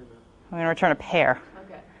return that. I'm going to return a pair.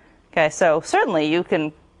 Okay. Okay, so certainly you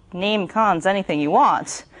can name cons anything you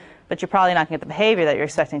want, but you're probably not going to get the behavior that you're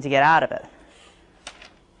expecting to get out of it.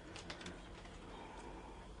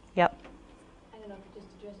 Yep. I don't know if you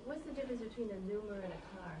just addressed it. What's the difference between a numer and a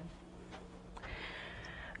car?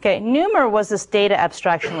 Okay, numer was this data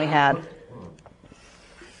abstraction we had.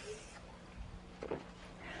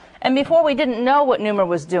 And before we didn't know what numer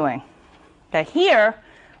was doing. Okay, here,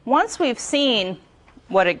 once we've seen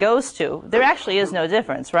what it goes to, there actually is no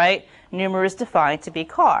difference, right? Numer is defined to be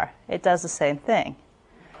car. It does the same thing.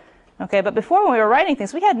 Okay, but before when we were writing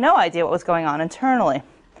things, we had no idea what was going on internally.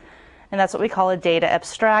 And that's what we call a data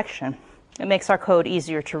abstraction. It makes our code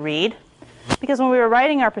easier to read. Because when we were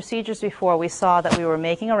writing our procedures before, we saw that we were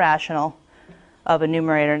making a rational, of a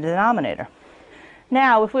numerator and a denominator.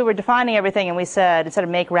 Now, if we were defining everything and we said, instead of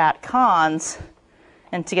make rat cons,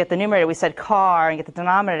 and to get the numerator we said car, and get the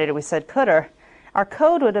denominator we said cooter, our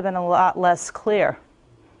code would have been a lot less clear.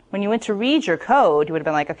 When you went to read your code, you would have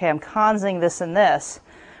been like, okay, I'm consing this and this.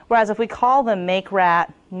 Whereas if we call them make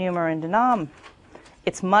rat, numer, and denom,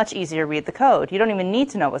 it's much easier to read the code. You don't even need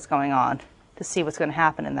to know what's going on to see what's going to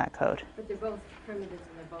happen in that code. But they're both primitives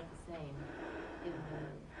and they're both the same in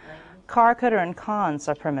the language? Car, cooter, and cons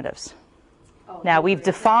are primitives. Oh, Now, we've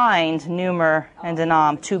defined numer and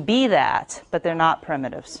denom to be that, but they're not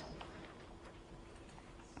primitives.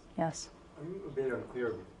 Yes? I'm a bit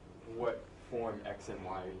unclear what form x and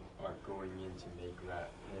y are going into make rat.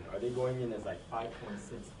 Are they going in as like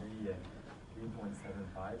 5.63 and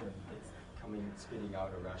 3.75 and it's spitting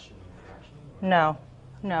out a rational fraction? No.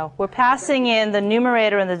 No. We're passing in the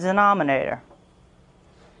numerator and the denominator.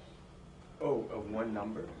 Oh, of one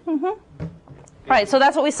number? Mm-hmm. Right, so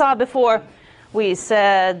that's what we saw before. We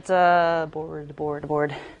said,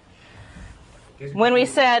 board. When we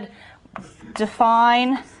said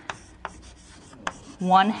define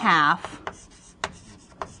 1/2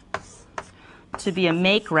 to be a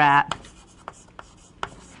make rat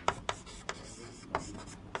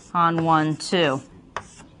on 1, 2.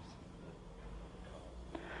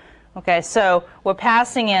 Okay, so we're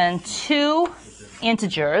passing in 2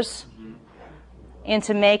 integers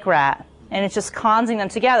into make rat, and it's just consing them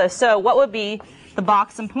together. So what would be the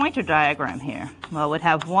box and pointer diagram here? Well, it would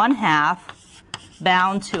have 1/2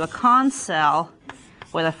 bound to a cons cell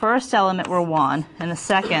where the first element were 1 and the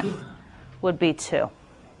second would be 2.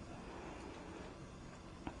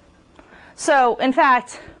 So, in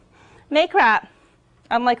fact, make rat,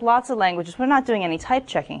 unlike lots of languages, we're not doing any type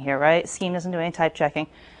checking here, right? Scheme doesn't do any type checking.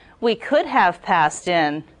 We could have passed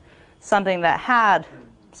in something that had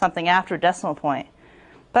something after a decimal point.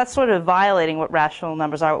 That's sort of violating what rational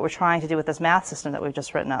numbers are, what we're trying to do with this math system that we've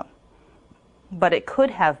just written up. But it could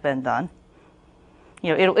have been done.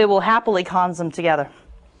 You know, it will happily cons them together.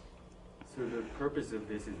 So the purpose of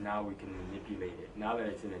this is now we can manipulate it. Now that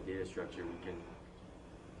it's in a data structure, we can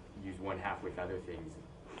use 1/2 with other things.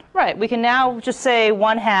 Right, we can now just say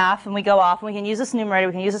 1/2 and we go off and we can use this numerator,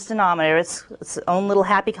 we can use this denominator, it's its own little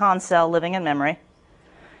happy cons cell living in memory.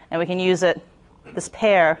 And we can use it, this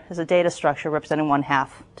pair is a data structure representing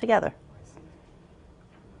 1/2 together.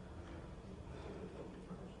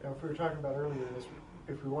 Now, if we were talking about earlier,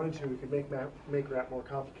 if we wanted to, we could make rat more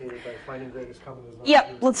complicated by finding greatest common denominator.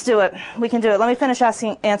 Yep, let's do it. We can do it. Let me finish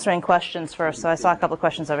answering questions first. So I saw a couple of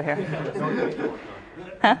questions over here.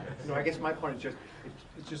 Huh? No, I guess my point is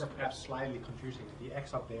it's just perhaps slightly confusing. The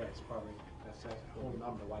x up there is probably, that's a whole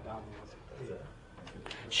number, y down there is.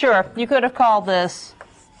 Sure, you could have called this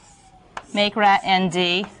make rat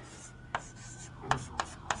ND,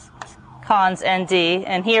 cons ND,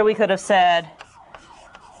 and here we could have said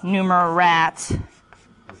numer rat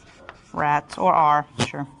or R,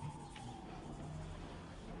 sure.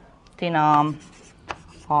 Denom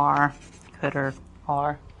R, cooter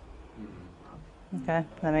R. Okay,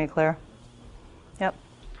 that make it clear? Yep.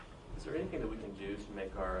 Is there anything that we can do to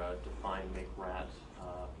make our define make rat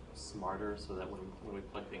smarter so that when we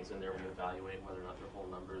plug things in there, we evaluate whether or not they're whole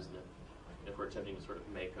numbers, and if we're attempting to sort of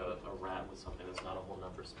make a rat with something that's not a whole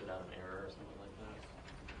number, spit out an error or something like that?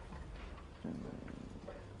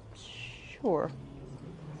 Sure.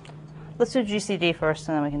 Let's do GCD first,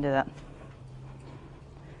 and then we can do that.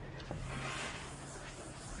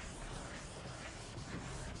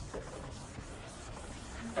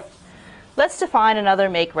 Let's define another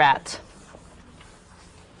make rat.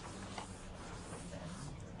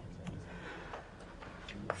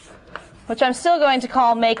 Which I'm still going to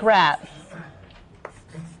call make rat.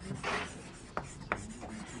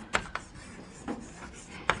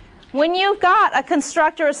 When you've got a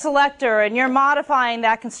constructor or selector and you're modifying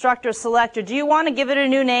that constructor selector, do you want to give it a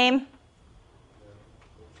new name?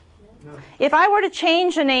 No. If I were to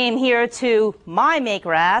change a name here to my make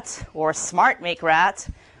rat or smart make rat,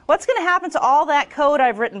 what's going to happen to all that code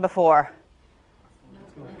I've written before?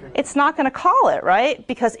 It's not going to call it, right?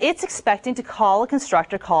 Because it's expecting to call a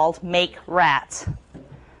constructor called make rat.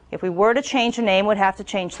 If we were to change a name, we'd have to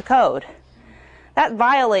change the code. That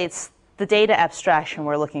violates the data abstraction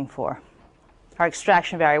we're looking for, our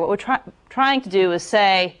extraction variable. What we're trying to do is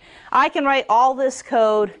say, I can write all this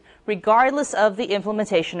code regardless of the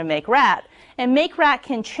implementation of make rat. And make rat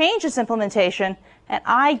can change its implementation, and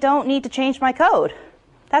I don't need to change my code.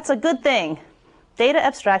 That's a good thing. Data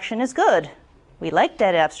abstraction is good. We like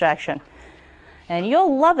data abstraction. And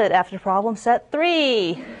you'll love it after problem set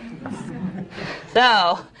 3.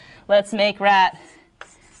 So let's make rat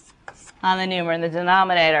on the numerator and the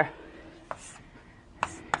denominator.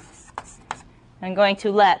 I'm going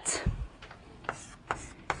to let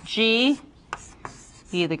G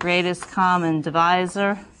be the greatest common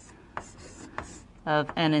divisor of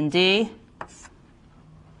N and D.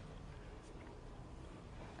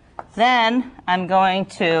 Then I'm going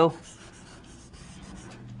to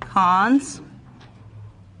cons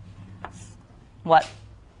what?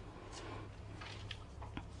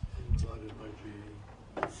 Divided by G.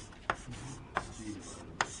 D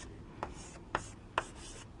divided by G.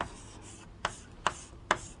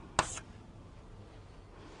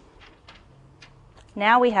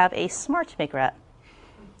 Now we have a smart make-rat.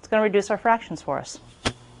 It's going to reduce our fractions for us.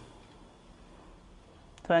 So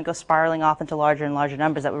we don't go spiraling off into larger and larger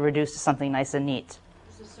numbers that would reduce to something nice and neat.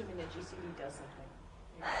 Just assuming that GCD does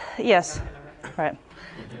something. Yes, right.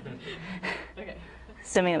 Okay.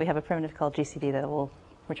 Assuming that we have a primitive called GCD that will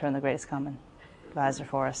return the greatest common divisor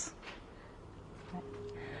for us.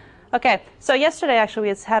 Okay, so yesterday actually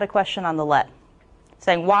we had a question on the let,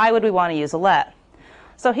 saying why would we want to use a let?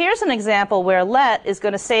 So here's an example where let is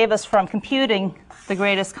going to save us from computing the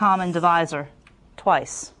greatest common divisor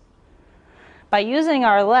twice. By using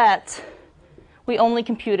our let, we only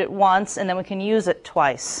compute it once and then we can use it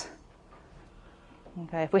twice.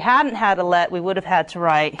 Okay, if we hadn't had a let, we would have had to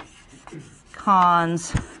write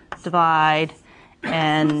cons divide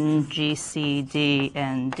n GCD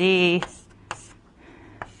ND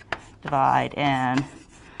divide n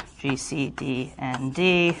GCD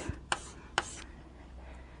ND.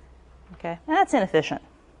 Okay, and that's inefficient.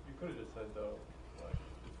 You could have just said, though, like,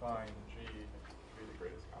 define G to be the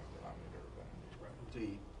greatest common denominator of N, right?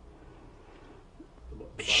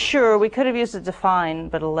 D. Sure, we could have used a define,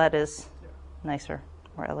 but a let is nicer,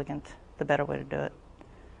 more elegant, the better way to do it.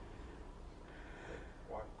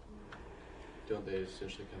 Why? Don't they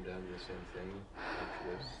essentially come down to the same thing? after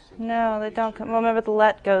this? No, they don't. Well, remember the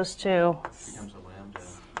let goes to. It becomes a lambda.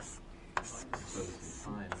 So it's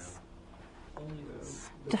define now.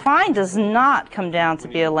 Define does not come down to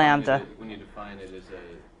be a lambda. When you define it as a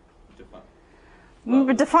define,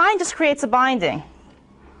 Remember, define just creates a binding.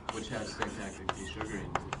 which has syntactic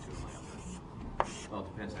desugaring to a lambda. Well, it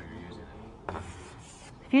depends how you're using it.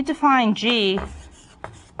 If you define G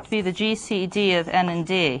to be the GCD of N and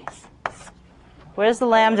D, where's the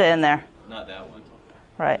lambda in there? Not that one.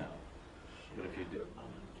 Right. No. But if you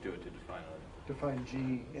do it to define it. Define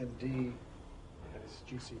G and D as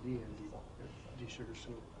GCD and D. D sugar, so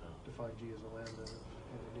define G as a lambda and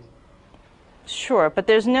D. Sure, but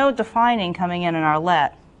there's no defining coming in our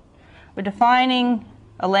let. We're defining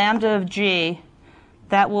a lambda of G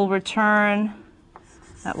that will return,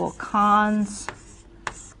 that will cons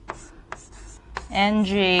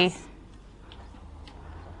NG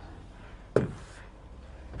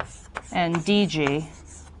and DG.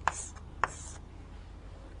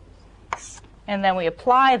 And then we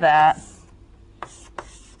apply that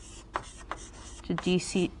to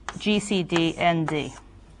GCD ND.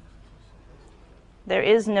 There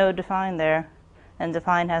is no define there, and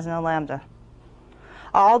define has no lambda.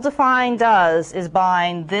 All define does is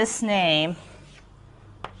bind this name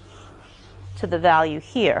to the value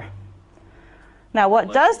here. Now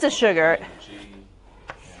what does desugar?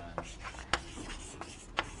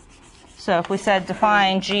 So if we said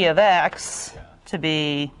define G of X to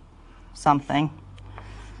be something,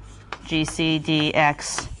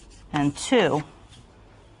 GCDX and 2,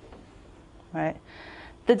 right?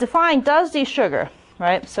 The define does desugar,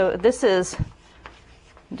 right? So this is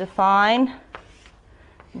define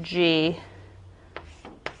G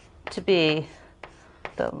to be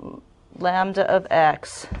the lambda of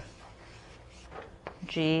X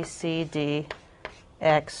GCD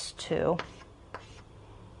X2.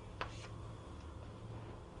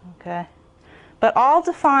 Okay? But all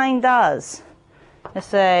define does is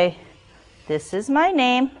say, this is my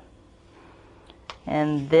name,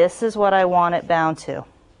 and this is what I want it bound to.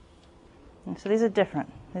 And so these are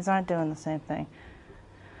different. These aren't doing the same thing.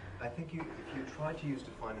 I think if you tried to use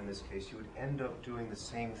define in this case, you would end up doing the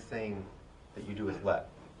same thing that you do with let.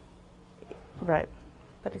 Right.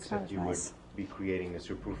 But it's not Except as you nice. would be creating a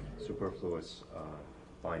superfluous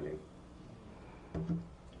binding. Can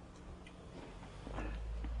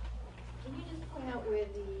you just point out where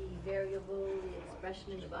the variable, the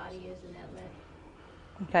expression in the body is in that let?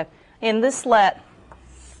 Okay. In this let,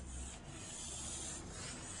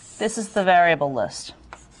 this is the variable list.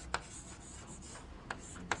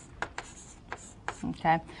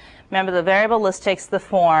 Okay. Remember, the variable list takes the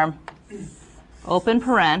form open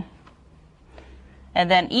paren,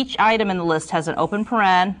 and then each item in the list has an open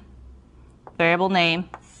paren, variable name,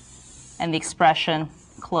 and the expression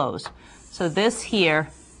close. So this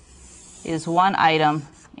here is one item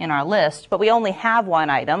in our list, but we only have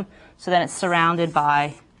one item, So then it's surrounded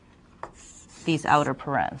by these outer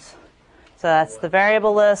parens. So that's the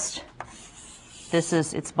variable list. This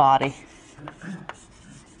is its body,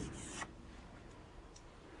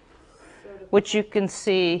 which you can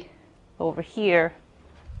see over here.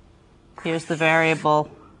 Here's the variable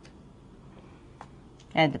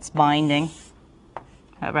and its binding.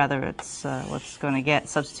 Rather, it's what's going to get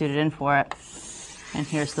substituted in for it. And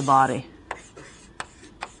here's the body.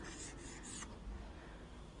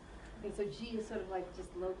 Okay, so G is sort of like just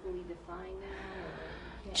locally defined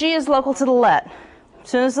now? G is local to the let. As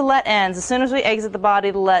soon as the let ends, as soon as we exit the body,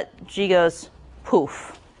 the let, G goes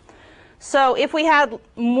poof. So if we had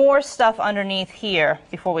more stuff underneath here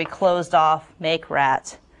before we closed off make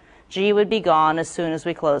rat, G would be gone as soon as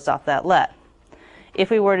we closed off that let. If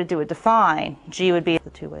we were to do a define, G would be the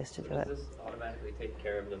two ways to do it. Does this automatically take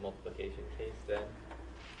care of the multiplication case then?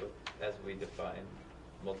 So as we define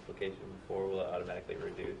multiplication before, will it automatically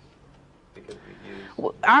reduce? Because we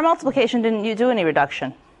use... Our multiplication didn't do any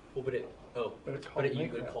reduction. Well, but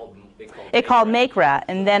It called make rat,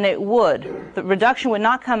 and then it would. The reduction would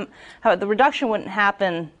not come. The reduction wouldn't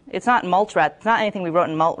happen. It's not mult rat. It's not anything we wrote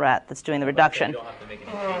in mult rat that's doing the reduction. You don't have to make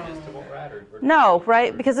any changes to mult rat, or no,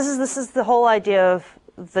 right? Because this is the whole idea of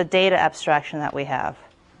the data abstraction that we have.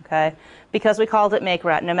 Okay, because we called it make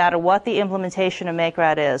rat. No matter what the implementation of make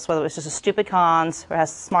rat is, whether it's just a stupid cons or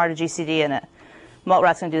has smarter GCD in it, mult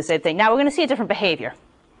rat's going to do the same thing. Now we're going to see a different behavior.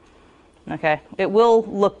 Okay, it will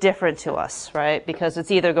look different to us, right? Because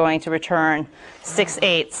it's either going to return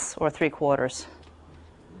 6/8 or 3/4.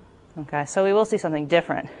 Okay, so we will see something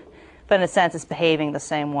different, but in a sense, it's behaving the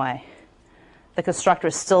same way. The constructor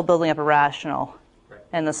is still building up a rational,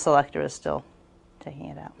 and the selector is still taking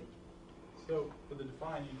it out. So for the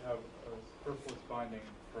define, you have a superfluous binding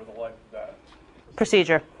for the life of that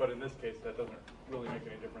Procedure. But in this case, that doesn't really make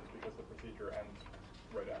any difference because the procedure ends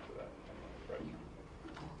right after that, right?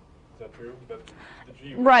 Is that true? That the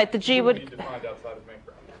G would, right, the G would be defined outside of make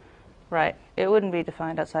rat. Right, it wouldn't be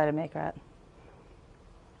defined outside of make rat.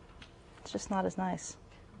 It's just not as nice.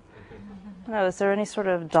 No, is there any sort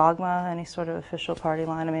of dogma, any sort of official party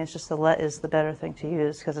line? I mean, it's just the let is the better thing to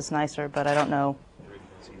use because it's nicer, but I don't know.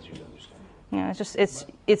 It's easier to understand. You know, it's just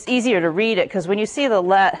it's easier to read it because when you see the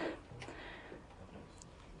let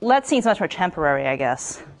seems much more temporary, I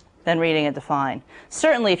guess, than reading a define.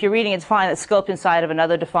 Certainly, if you're reading a define that's scoped inside of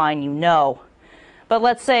another define, you know. But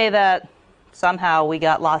let's say that somehow we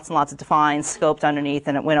got lots and lots of defines scoped underneath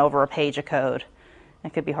and it went over a page of code.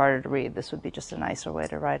 It could be harder to read. This would be just a nicer way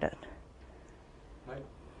to write it.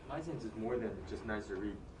 My sense is more than just nice to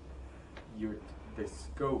read. The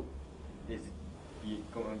scope is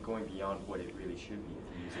going beyond what it really should be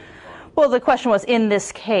to use a define. Well, the question was in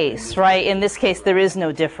this case, right? In this case, there is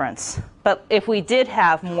no difference. But if we did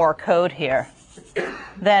have more code here,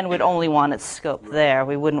 then we'd only want its scope there.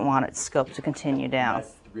 We wouldn't want its scope to continue down.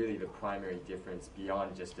 That's really the primary difference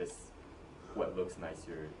beyond just this, what looks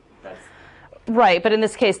nicer. That's right, but in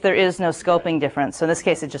this case, there is no scoping difference. So in this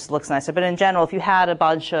case, it just looks nicer. But in general, if you had a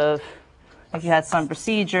bunch of, if you had some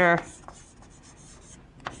procedure,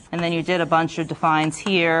 and then you did a bunch of defines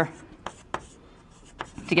here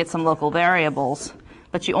to get some local variables,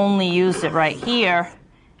 but you only used it right here,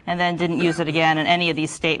 and then didn't use it again in any of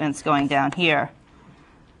these statements going down here,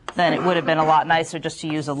 then it would have been a lot nicer just to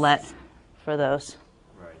use a let for those,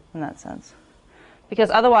 in that sense. Because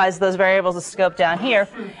otherwise, those variables are scoped down here,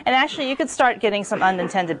 and actually you could start getting some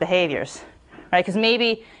unintended behaviors, right? Because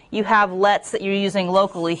maybe you have lets that you're using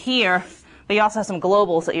locally here, but you also have some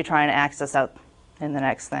globals that you're trying to access out in the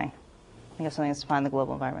next thing. I think if something is to find the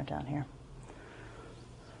global environment down here.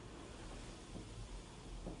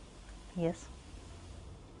 Yes?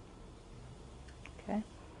 Okay.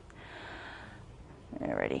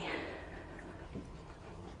 Alrighty.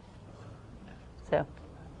 So,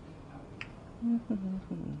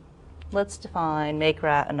 let's define make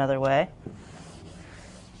rat another way.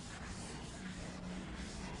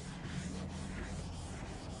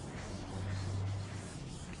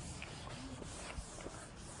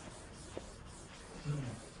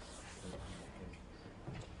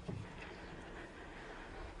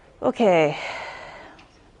 Okay,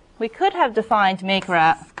 we could have defined make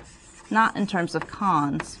rat not in terms of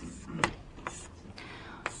cons,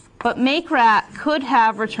 but make rat could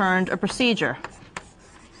have returned a procedure.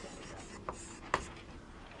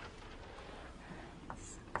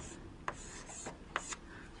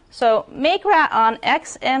 So make rat on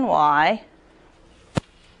x and y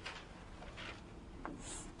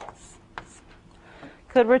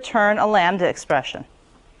could return a lambda expression.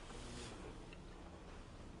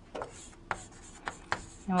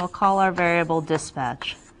 And we'll call our variable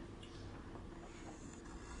dispatch.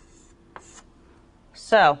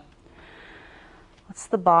 So what's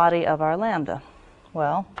the body of our lambda?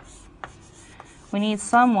 Well, we need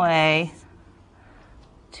some way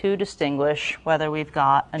to distinguish whether we've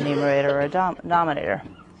got a numerator or a denominator.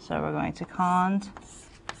 So we're going to cond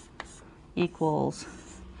equals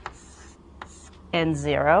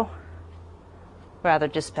n0, rather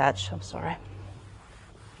dispatch, I'm sorry,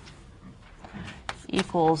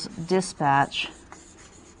 equals dispatch.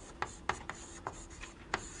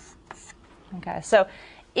 Okay, so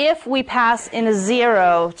if we pass in a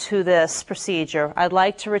 0 to this procedure, I'd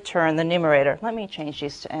like to return the numerator. Let me change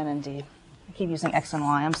these to n and d. I keep using x and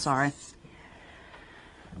y, I'm sorry.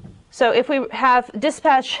 So if we have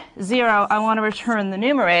dispatch 0, I want to return the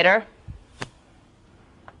numerator.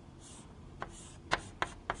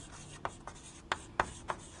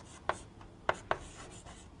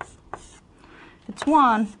 If it's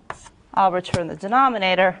 1, I'll return the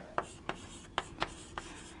denominator.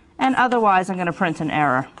 And otherwise, I'm going to print an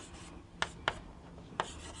error.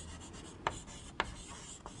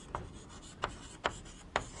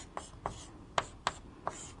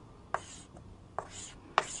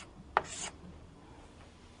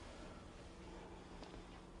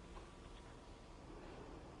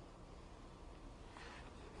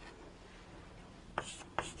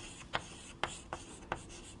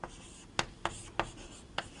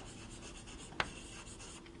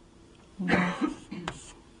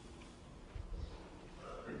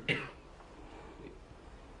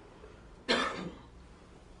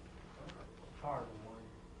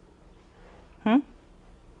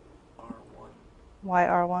 Why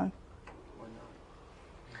R1?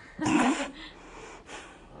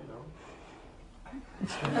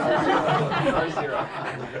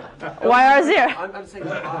 Why R0? I'm saying the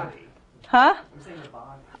body. Huh? I'm saying the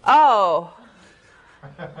body. Oh.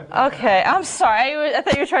 Okay, I'm sorry. I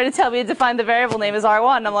thought you were trying to tell me to define the variable name as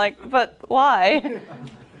R1. I'm like, but why?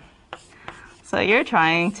 So you're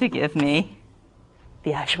trying to give me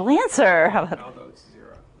the actual answer. How about Although it's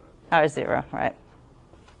 0. R0, right.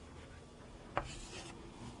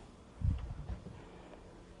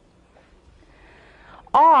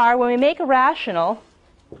 R, when we make a rational,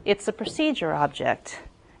 it's a procedure object.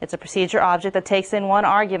 It's a procedure object that takes in one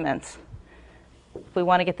argument. If we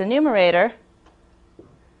want to get the numerator,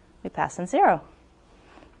 we pass in 0.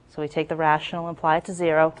 So we take the rational and apply it to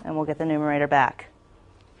 0, and we'll get the numerator back.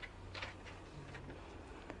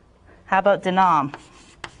 How about denom?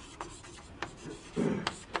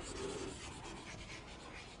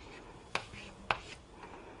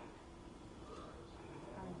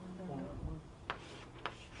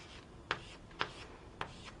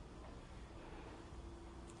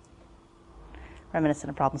 Reminiscent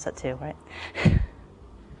of problem set 2, right?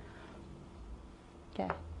 Okay.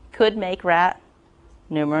 Could make rat,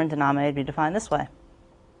 numerator and denominator be defined this way?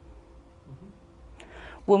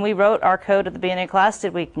 When we wrote our code at the beginning of class,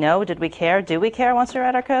 did we know? Did we care? Do we care once we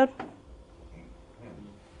write our code?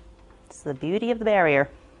 It's the beauty of the barrier.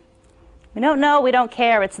 We don't know, we don't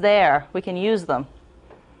care, it's there. We can use them.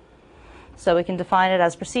 So we can define it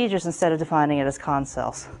as procedures instead of defining it as const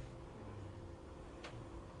cells.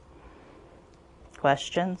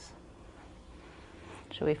 Questions?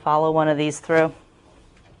 Should we follow one of these through?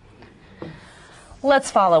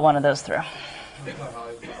 Let's follow one of those through. The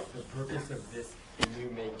purpose of this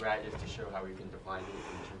new make rat is to show how we can define it.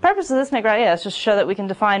 The purpose of this make rat, yeah, is just to show that we can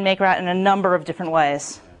define make rat in a number of different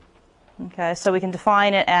ways. Okay, so we can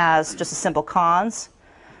define it as just a simple cons.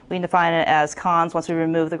 We can define it as cons once we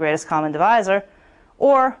remove the greatest common divisor,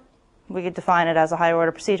 or we could define it as a higher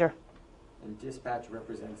order procedure. And dispatch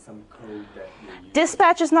represents some code that you're using.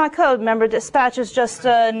 Dispatch is not code. Remember, dispatch is just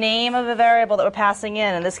a name of a variable that we're passing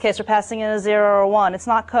in. In this case, we're passing in a 0 or a 1. It's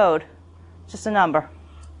not code. It's just a number.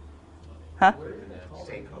 Huh? It's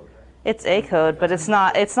a code. It's a code, but it's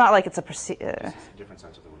not like it's a procedure. It's a different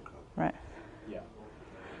sense of the word code. Right. Yeah.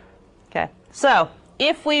 Okay. So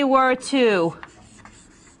if we were to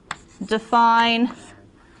define,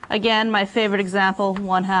 again, my favorite example,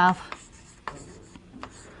 1/2,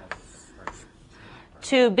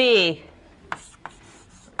 to be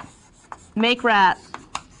make rat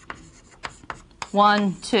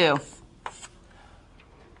 1, 2.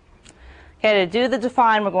 Okay, to do the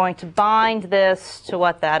define, we're going to bind this to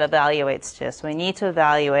what that evaluates to. So we need to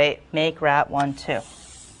evaluate make rat 1, 2.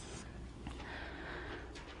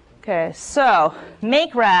 Okay, so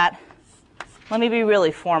make rat, let me be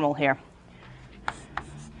really formal here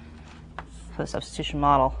for the substitution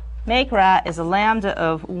model. Make rat is a lambda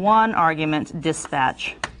of 1 argument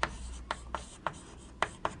dispatch.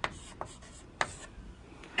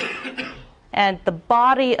 And the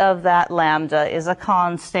body of that lambda is a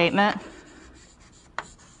const statement.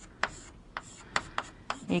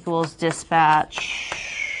 equals dispatch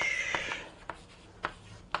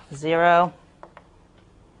 0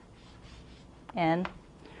 n.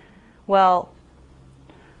 Well,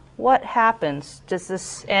 what happens? Does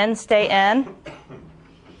this n stay n?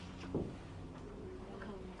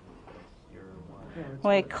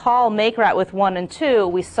 When we call make rat with 1 and 2,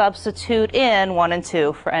 we substitute in 1 and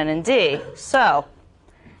 2 for n and d. So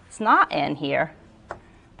it's not n here,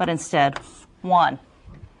 but instead 1.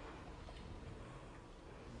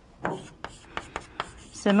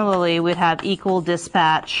 Similarly, we'd have equal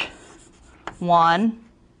dispatch 1,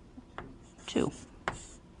 2.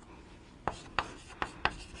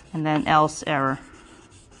 And then else error.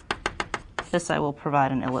 This I will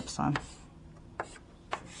provide an ellipse on.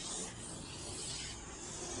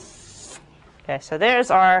 Okay, so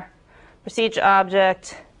there's our procedure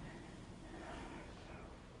object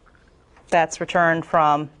that's returned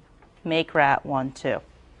from make rat 1, 2.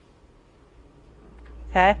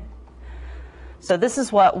 Okay? So this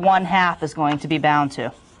is what 1/2 is going to be bound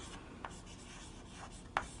to.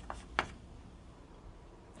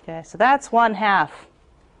 Okay, so that's 1/2.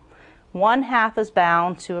 1/2 is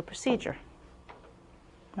bound to a procedure,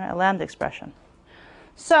 right, a lambda expression.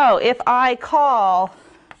 So if I call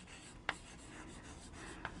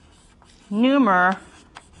numer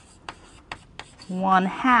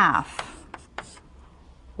 1/2,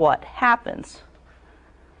 what happens?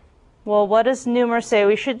 Well, what does numer say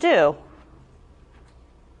we should do?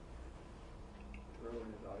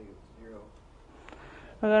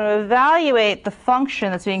 We're going to evaluate the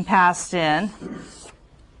function that's being passed in,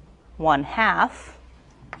 1/2.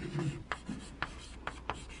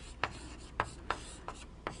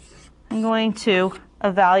 I'm going to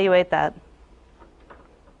evaluate that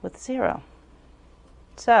with 0.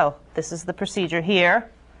 So this is the procedure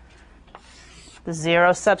here. The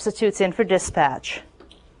 0 substitutes in for dispatch.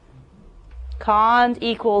 Cond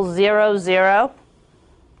equals 0, 0.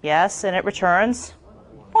 Yes, and it returns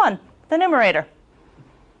 1, the numerator.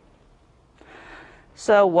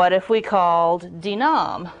 So what if we called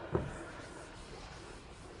denom?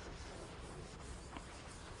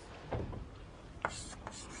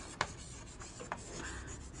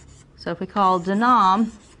 So if we call denom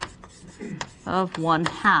of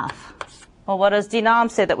 1/2. Well, what does denom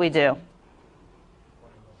say that we do?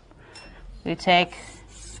 We take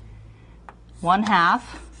 1/2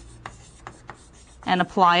 and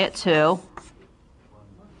apply it to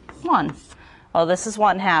 1. Well, this is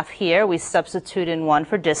 1/2 here. We substitute in 1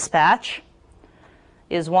 for dispatch.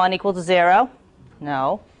 Is 1 equal to 0?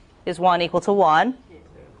 No. Is 1 equal to 1?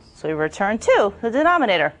 So we return 2, the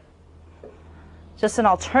denominator. Just an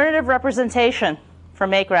alternative representation for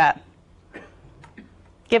make rat.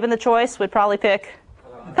 Given the choice, we'd probably pick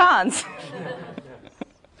cons.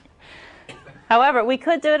 However, we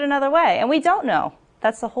could do it another way, and we don't know.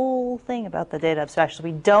 That's the whole thing about the data abstraction.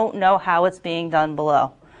 We don't know how it's being done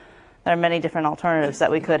below. There are many different alternatives that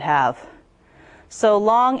we could have. So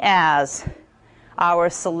long as our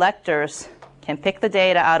selectors can pick the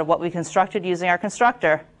data out of what we constructed using our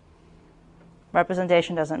constructor,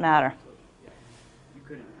 representation doesn't matter. You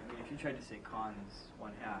couldn't, I mean, if you tried to say cons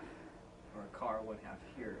 1/2 or car 1/2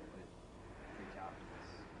 here, it would freak out.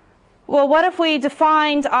 Well, what if we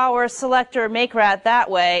defined our selector make rat that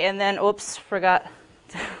way and then, oops, forgot,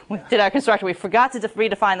 we did our constructor, we forgot to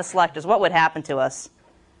redefine the selectors. What would happen to us?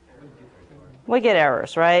 We get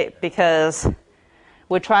errors, right? Because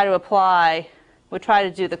we try to apply, we try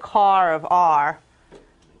to do the car of R,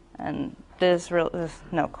 and there's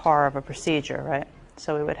no car of a procedure, right?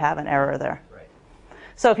 So we would have an error there. Right.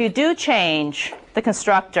 So if you do change the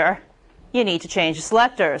constructor, you need to change the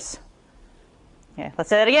selectors. Okay, let's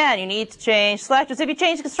say it again. You need to change selectors. If you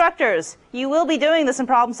change constructors, you will be doing this in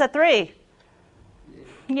problem set 3.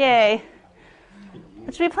 Yay.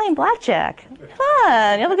 It should be playing blackjack.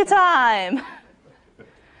 Fun. You have a good time.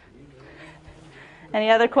 Any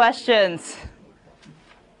other questions?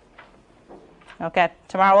 Okay.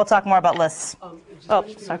 Tomorrow we'll talk more about lists. Oh,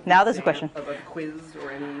 sorry. Now there's a question. About the quiz or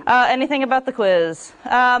any? Anything about the quiz?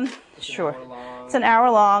 Sure. It's an hour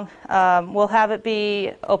long. We'll have it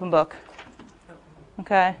be open book.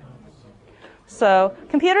 Okay. So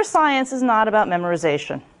computer science is not about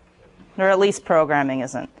memorization, or at least programming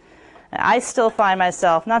isn't. I still find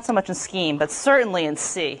myself, not so much in Scheme, but certainly in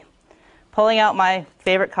C, pulling out my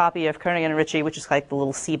favorite copy of Koenig and Ritchie, which is like the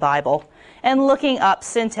little C Bible, and looking up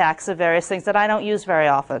syntax of various things that I don't use very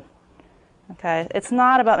often. Okay? It's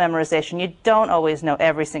not about memorization. You don't always know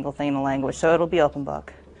every single thing in the language, so it'll be open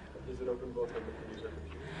book. Is it open book or can you use your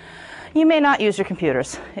computer? You may not use your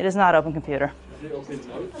computers. It is not open computer. Is it open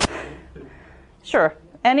notes? Sure.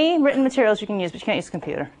 Any written materials you can use, but you can't use a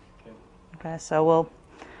computer. Okay, so we'll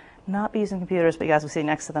not be using computers, but you guys will see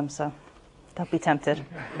next to them, so don't be tempted.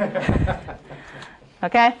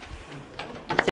 Okay?